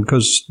regimen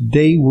because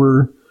they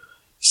were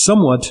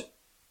somewhat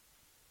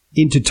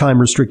into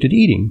time-restricted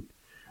eating.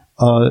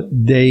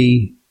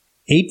 They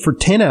ate for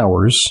 10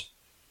 hours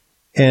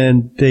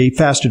and they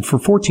fasted for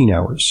 14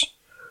 hours.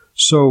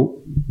 So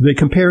they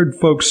compared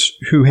folks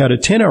who had a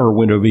 10-hour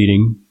window of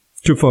eating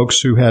to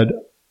folks who had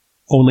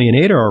only an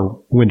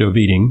 8-hour window of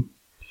eating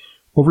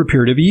over a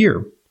period of a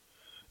year.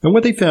 And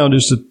what they found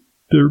is that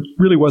there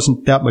really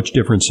wasn't that much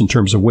difference in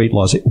terms of weight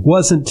loss. It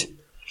wasn't,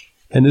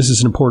 and this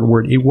is an important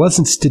word, it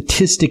wasn't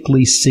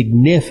statistically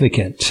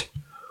significant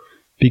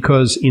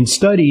because in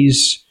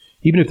studies,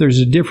 even if there's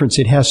a difference,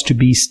 it has to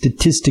be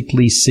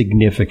statistically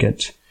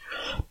significant.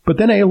 But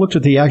then I looked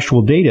at the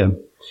actual data,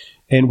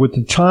 and with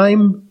the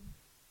time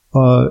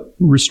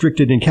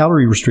restricted and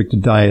calorie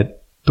restricted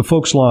diet, the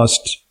folks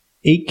lost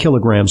 8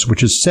 kilograms,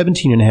 which is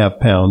 17.5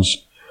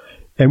 pounds,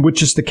 and with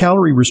just the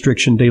calorie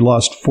restriction, they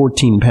lost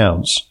 14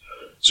 pounds.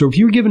 So if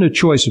you were given a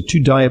choice of 2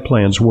 diet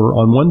plans where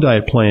on one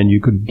diet plan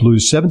you could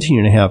lose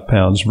 17.5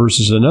 pounds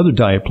versus another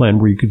diet plan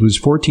where you could lose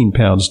 14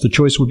 pounds, the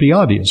choice would be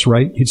obvious,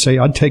 right? You'd say,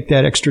 I'd take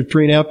that extra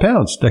 3.5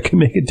 pounds. That can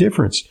make a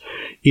difference.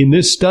 In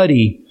this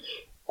study,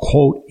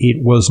 quote,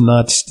 it was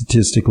not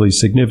statistically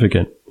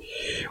significant.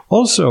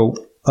 Also,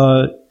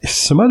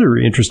 some other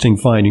interesting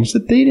findings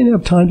that they didn't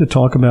have time to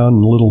talk about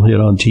in a little hit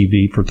on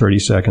TV for 30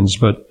 seconds,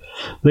 but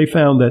they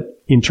found that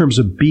in terms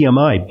of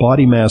BMI,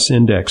 body mass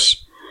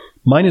index,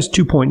 minus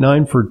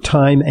 2.9 for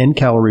time and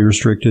calorie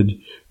restricted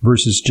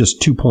versus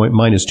just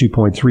minus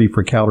 2.3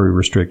 for calorie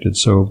restricted.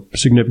 So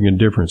significant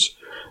difference.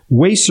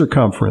 Waist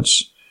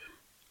circumference,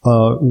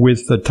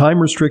 with the time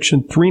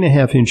restriction,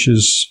 3.5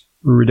 inches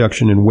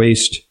reduction in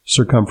waist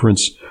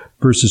circumference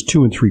versus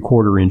 2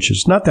 3/4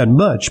 inches. Not that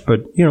much,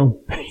 but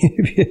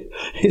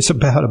it's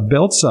about a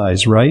belt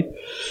size, right?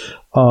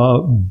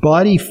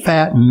 Body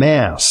fat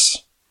mass.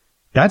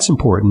 That's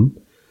important.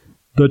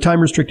 The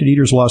time-restricted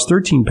eaters lost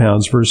 13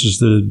 pounds versus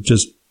the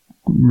just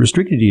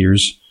restricted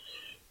eaters,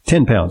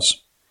 10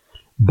 pounds.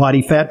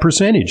 Body fat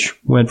percentage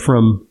went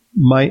down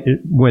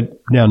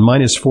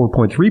minus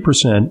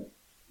 4.3%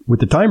 with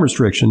the time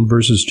restriction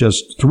versus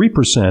just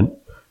 3%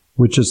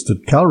 with just the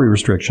calorie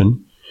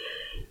restriction.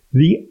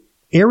 The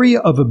area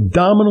of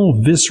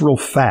abdominal visceral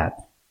fat,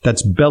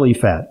 that's belly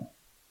fat.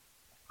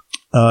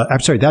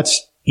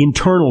 That's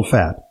internal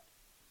fat.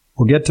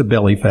 We'll get to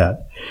belly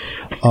fat.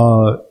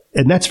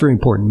 And that's very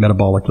important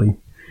metabolically.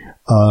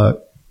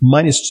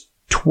 Minus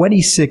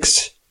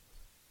 26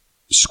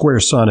 square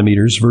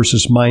centimeters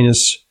versus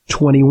minus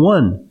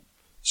 21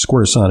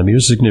 square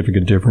centimeters.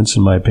 Significant difference,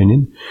 in my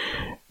opinion.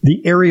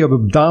 The area of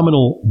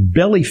abdominal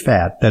belly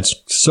fat, that's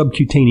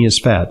subcutaneous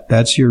fat,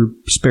 that's your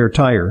spare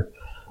tire,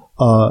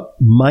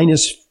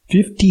 minus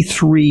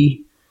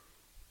 53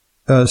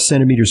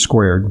 centimeters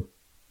squared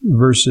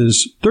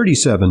versus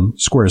 37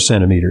 square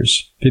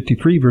centimeters.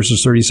 53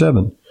 versus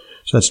 37.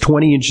 So that's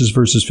 20 inches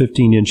versus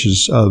 15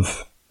 inches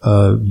of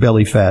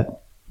belly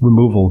fat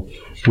removal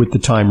with the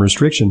time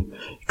restriction.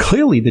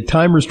 Clearly, the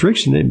time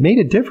restriction, it made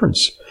a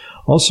difference.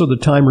 Also, the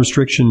time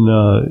restriction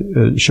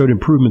showed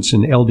improvements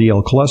in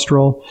LDL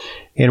cholesterol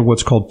and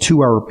what's called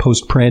 2-hour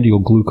postprandial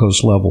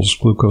glucose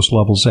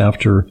levels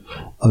after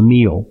a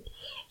meal.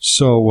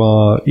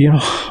 So,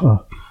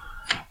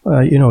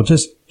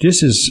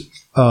 this is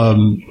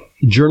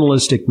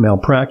journalistic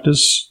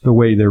malpractice, the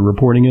way they're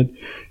reporting it.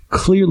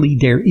 Clearly,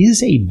 there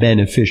is a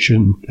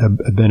beneficial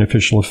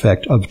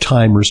effect of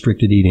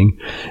time-restricted eating.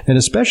 And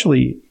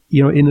especially,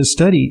 in the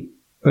study,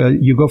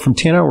 you go from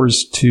 10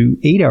 hours to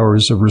 8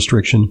 hours of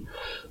restriction.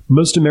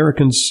 Most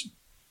Americans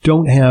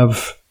don't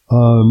have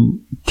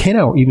 10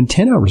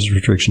 hours of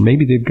restriction.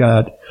 Maybe they've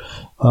got,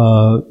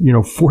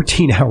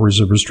 14 hours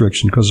of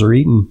restriction because they're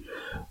eating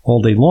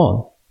all day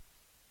long.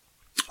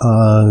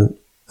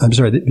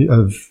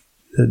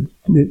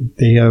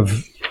 They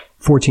have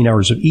 14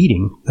 hours of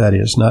eating, that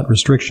is, not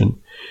restriction.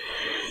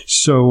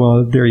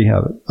 So there you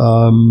have it.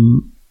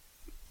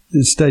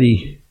 The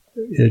study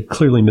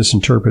clearly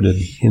misinterpreted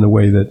in the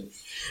way that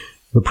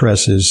the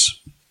press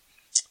is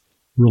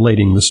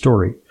relating the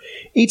story.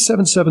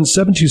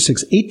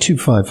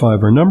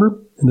 877-726-8255, our number,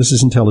 and this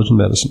is Intelligent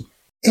Medicine.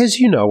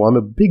 As you know, I'm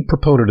a big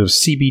proponent of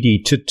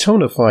CBD to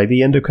tonify the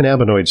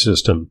endocannabinoid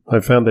system.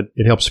 I've found that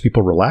it helps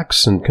people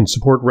relax and can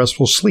support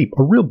restful sleep,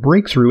 a real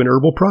breakthrough in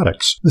herbal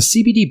products. The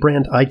CBD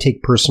brand I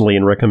take personally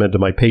and recommend to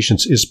my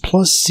patients is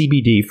Plus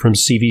CBD from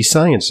CV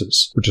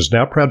Sciences, which is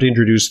now proud to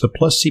introduce the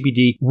Plus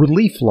CBD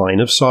Relief line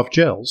of soft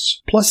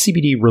gels. Plus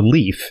CBD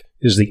Relief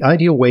is the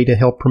ideal way to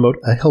help promote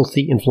a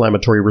healthy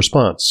inflammatory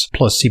response.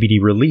 Plus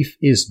CBD Relief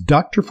is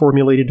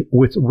doctor-formulated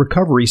with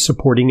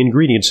recovery-supporting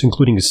ingredients,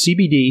 including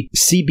CBD,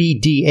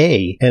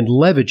 CBDA, and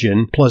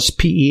Levagen plus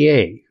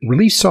PEA.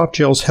 Relief soft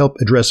gels help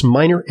address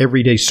minor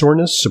everyday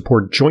soreness,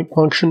 support joint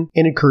function,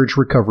 and encourage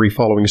recovery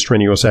following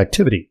strenuous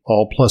activity.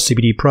 All Plus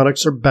CBD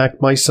products are backed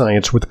by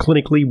science with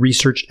clinically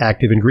researched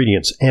active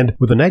ingredients, and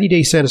with a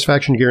 90-day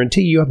satisfaction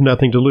guarantee, you have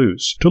nothing to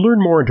lose. To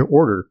learn more and to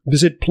order,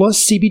 visit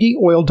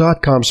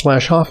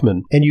pluscbdoil.com/Hoffman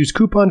and use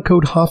coupon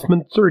code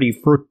Hoffman30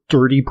 for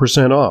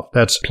 30% off.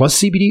 That's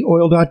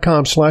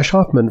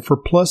pluscbdoil.com/Hoffman for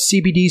Plus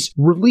CBD's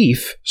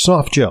Relief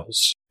soft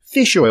gels.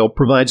 Fish oil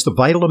provides the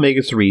vital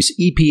omega-3s,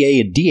 EPA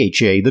and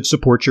DHA that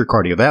support your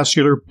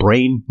cardiovascular,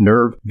 brain,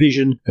 nerve,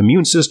 vision,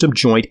 immune system,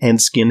 joint,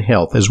 and skin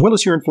health, as well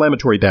as your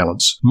inflammatory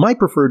balance. My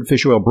preferred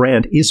fish oil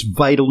brand is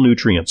Vital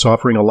Nutrients,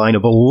 offering a line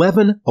of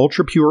 11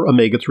 ultra-pure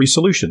omega-3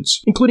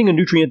 solutions, including a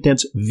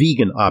nutrient-dense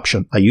vegan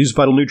option. I use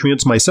Vital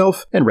Nutrients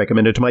myself and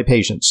recommend it to my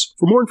patients.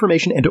 For more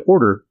information and to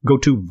order, go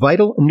to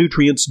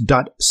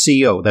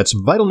vitalnutrients.co. That's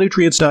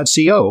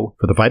vitalnutrients.co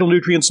for the Vital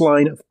Nutrients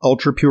line of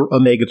ultra-pure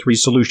omega-3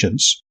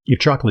 solutions. If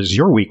chocolate is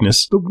your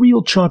weakness, the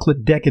real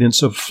chocolate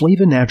decadence of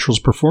Flava Naturals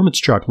Performance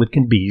Chocolate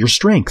can be your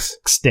strength.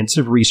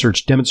 Extensive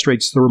research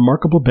demonstrates the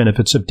remarkable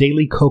benefits of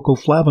daily cocoa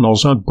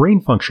flavanols on brain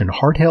function,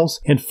 heart health,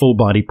 and full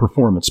body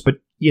performance. But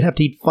you'd have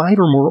to eat 5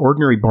 or more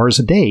ordinary bars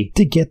a day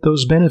to get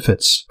those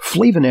benefits.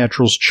 Flava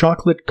Naturals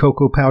chocolate,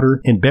 cocoa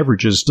powder, and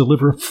beverages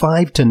deliver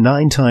 5 to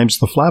 9 times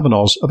the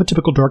flavanols of a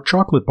typical dark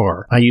chocolate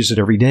bar. I use it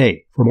every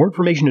day. For more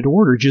information and to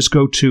order, just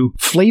go to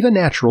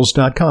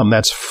flavanaturals.com.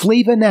 That's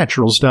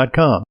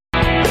flavanaturals.com.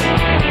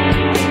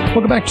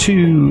 Welcome back to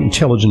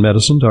Intelligent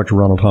Medicine. Dr.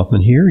 Ronald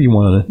Hoffman here. You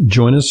want to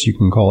join us, you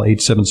can call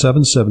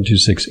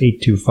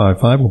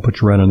 877-726-8255. We'll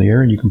put you right on the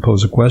air and you can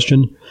pose a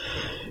question.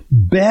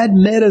 Bad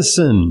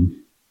medicine.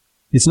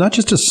 It's not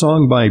just a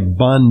song by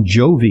Bon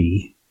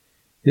Jovi.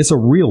 It's a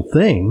real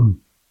thing.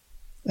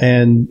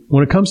 And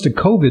when it comes to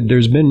COVID,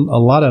 there's been a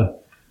lot of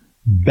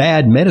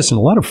bad medicine,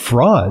 a lot of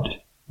fraud,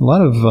 a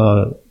lot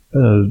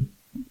of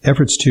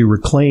efforts to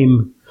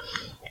reclaim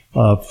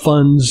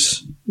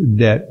funds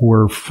that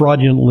were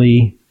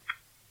fraudulently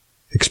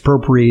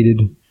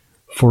expropriated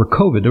for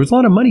COVID. There was a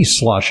lot of money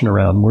sloshing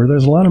around. Where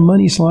there's a lot of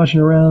money sloshing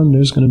around,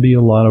 there's going to be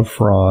a lot of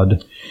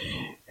fraud.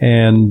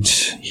 And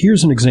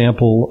here's an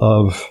example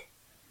of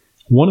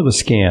one of the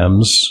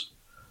scams.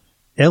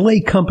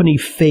 LA company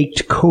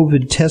faked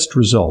COVID test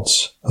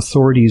results,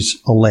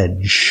 authorities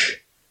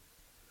allege.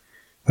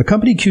 A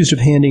company accused of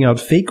handing out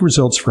fake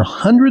results for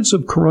hundreds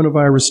of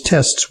coronavirus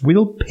tests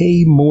will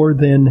pay more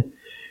than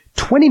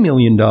 $20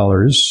 million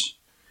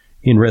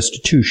in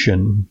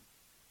restitution.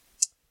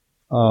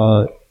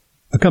 A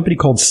company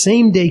called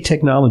Same Day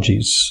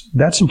Technologies.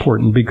 That's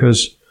important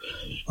because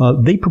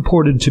they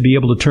purported to be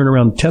able to turn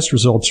around test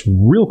results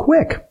real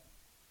quick.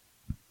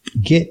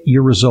 Get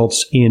your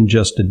results in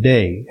just a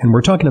day. And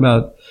we're talking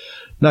about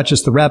not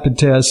just the rapid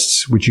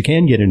tests, which you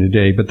can get in a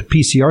day, but the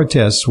PCR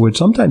tests would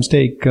sometimes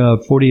take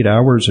 48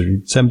 hours or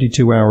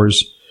 72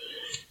 hours.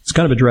 It's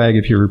kind of a drag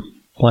if you're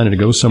planning to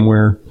go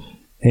somewhere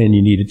and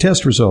you need a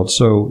test result.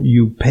 So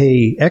you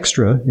pay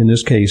extra, in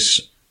this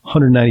case,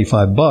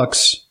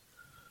 $195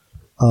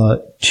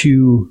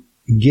 to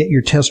get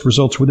your test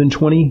results within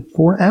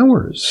 24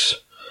 hours.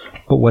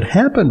 But what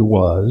happened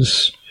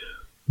was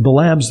the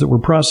labs that were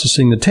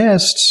processing the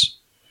tests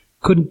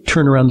couldn't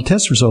turn around the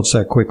test results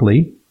that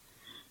quickly.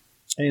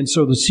 And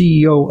so the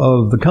CEO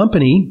of the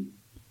company,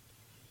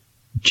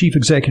 Chief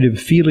Executive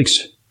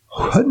Felix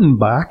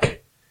Huttenbach,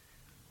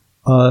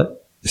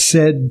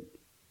 said,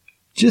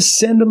 just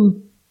send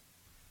them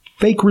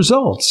fake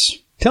results.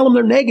 Tell them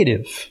they're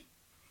negative.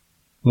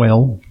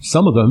 Well,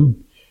 some of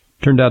them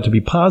turned out to be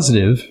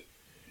positive,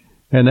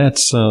 and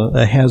that's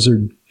a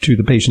hazard to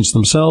the patients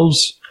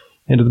themselves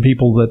and to the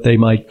people that they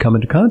might come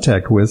into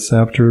contact with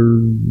after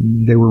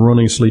they were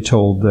erroneously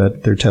told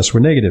that their tests were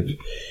negative.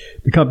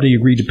 The company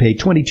agreed to pay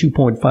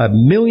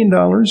 $22.5 million,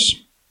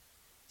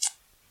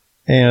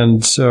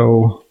 and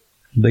so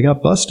they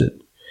got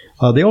busted.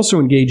 They also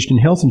engaged in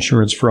health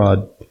insurance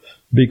fraud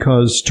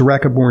because to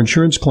rack up more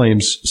insurance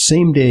claims,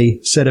 Same Day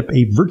set up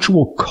a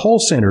virtual call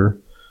center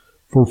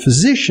for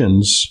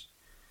physicians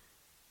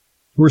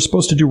who were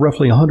supposed to do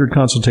roughly 100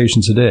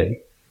 consultations a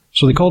day.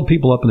 So they called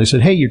people up and they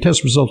said, hey, your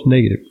test result's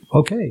negative.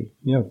 Okay,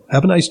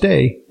 have a nice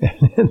day.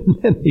 And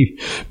then they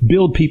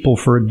billed people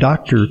for a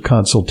doctor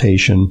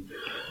consultation,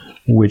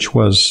 which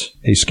was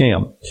a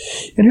scam.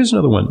 And here's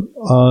another one.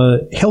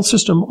 Health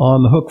system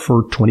on the hook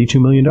for $22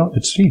 million.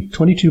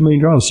 $22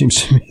 million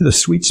seems to be the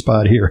sweet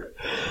spot here.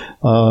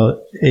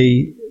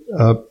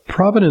 A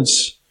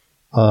Providence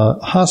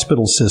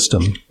hospital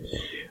system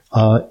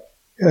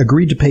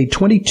agreed to pay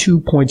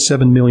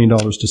 $22.7 million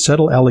to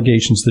settle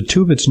allegations that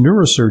two of its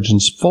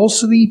neurosurgeons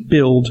falsely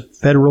billed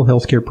federal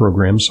health care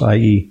programs,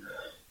 i.e.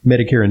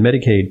 Medicare and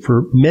Medicaid,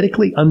 for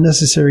medically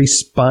unnecessary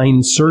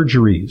spine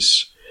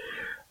surgeries.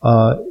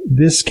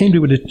 This came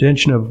to the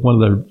attention of one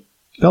of the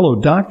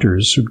fellow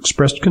doctors who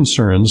expressed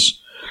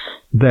concerns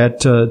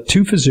that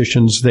two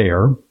physicians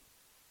there,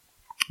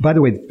 by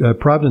the way,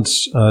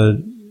 Providence,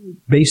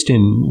 based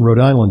in Rhode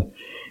Island,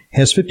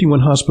 has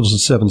 51 hospitals in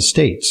 7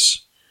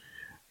 states.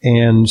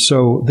 And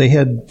so they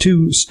had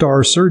 2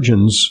 star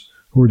surgeons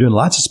who were doing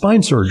lots of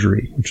spine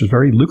surgery, which was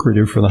very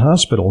lucrative for the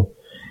hospital.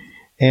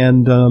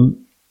 And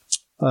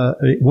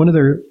one of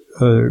their,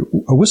 a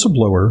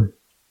whistleblower,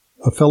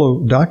 a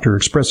fellow doctor,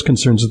 expressed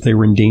concerns that they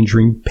were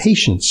endangering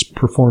patients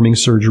performing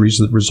surgeries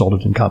that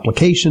resulted in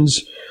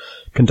complications,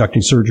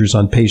 conducting surgeries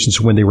on patients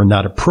when they were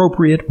not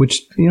appropriate,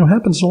 which,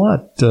 happens a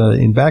lot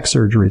in back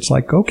surgery. It's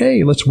like,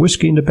 okay, let's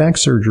whisk into back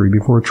surgery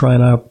before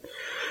trying out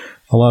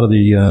a lot of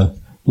the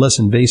less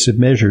invasive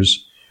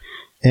measures,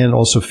 and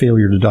also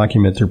failure to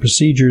document their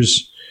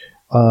procedures.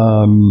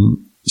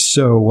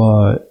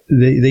 So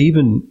they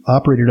even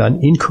operated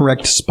on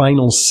incorrect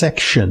spinal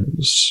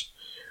sections,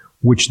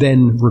 which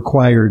then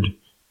required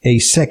a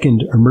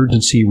second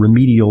emergency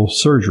remedial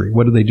surgery.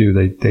 What did they do?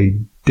 They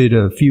did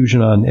a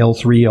fusion on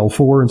L3,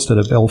 L4 instead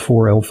of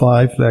L4,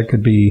 L5. That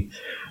could be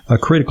a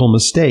critical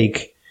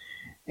mistake.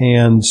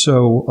 And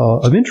so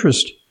of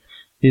interest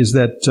is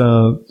that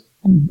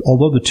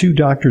although the 2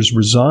 doctors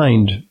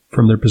resigned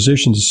from their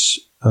positions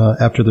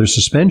after their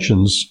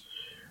suspensions,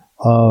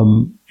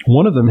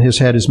 one of them has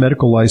had his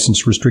medical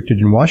license restricted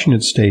in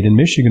Washington State and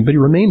Michigan, but he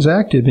remains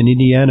active in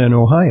Indiana and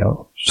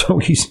Ohio. So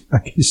he's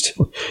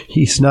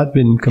not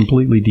been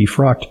completely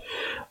defrocked.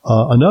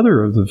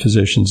 Another of the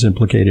physicians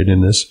implicated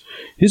in this,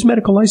 his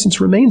medical license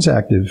remains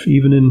active,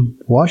 even in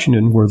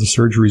Washington, where the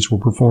surgeries were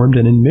performed,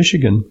 and in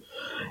Michigan.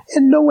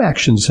 And no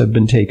actions have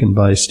been taken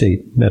by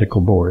state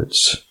medical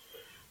boards.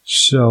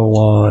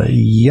 So,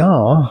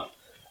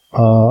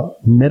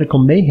 medical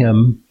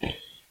mayhem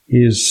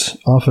is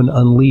often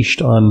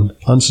unleashed on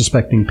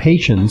unsuspecting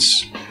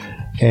patients,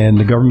 and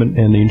the government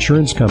and the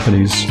insurance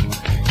companies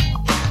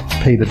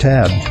pay the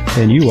tab,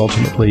 and you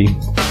ultimately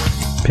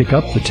pick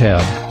up the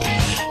tab.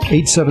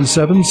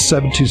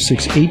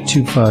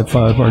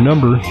 877-726-8255, our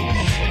number,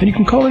 and you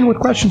can call in with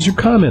questions or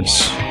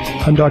comments.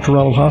 I'm Dr.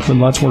 Ronald Hoffman.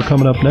 Lots more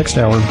coming up next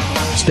hour.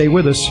 Stay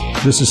with us.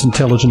 This is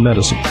Intelligent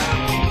Medicine.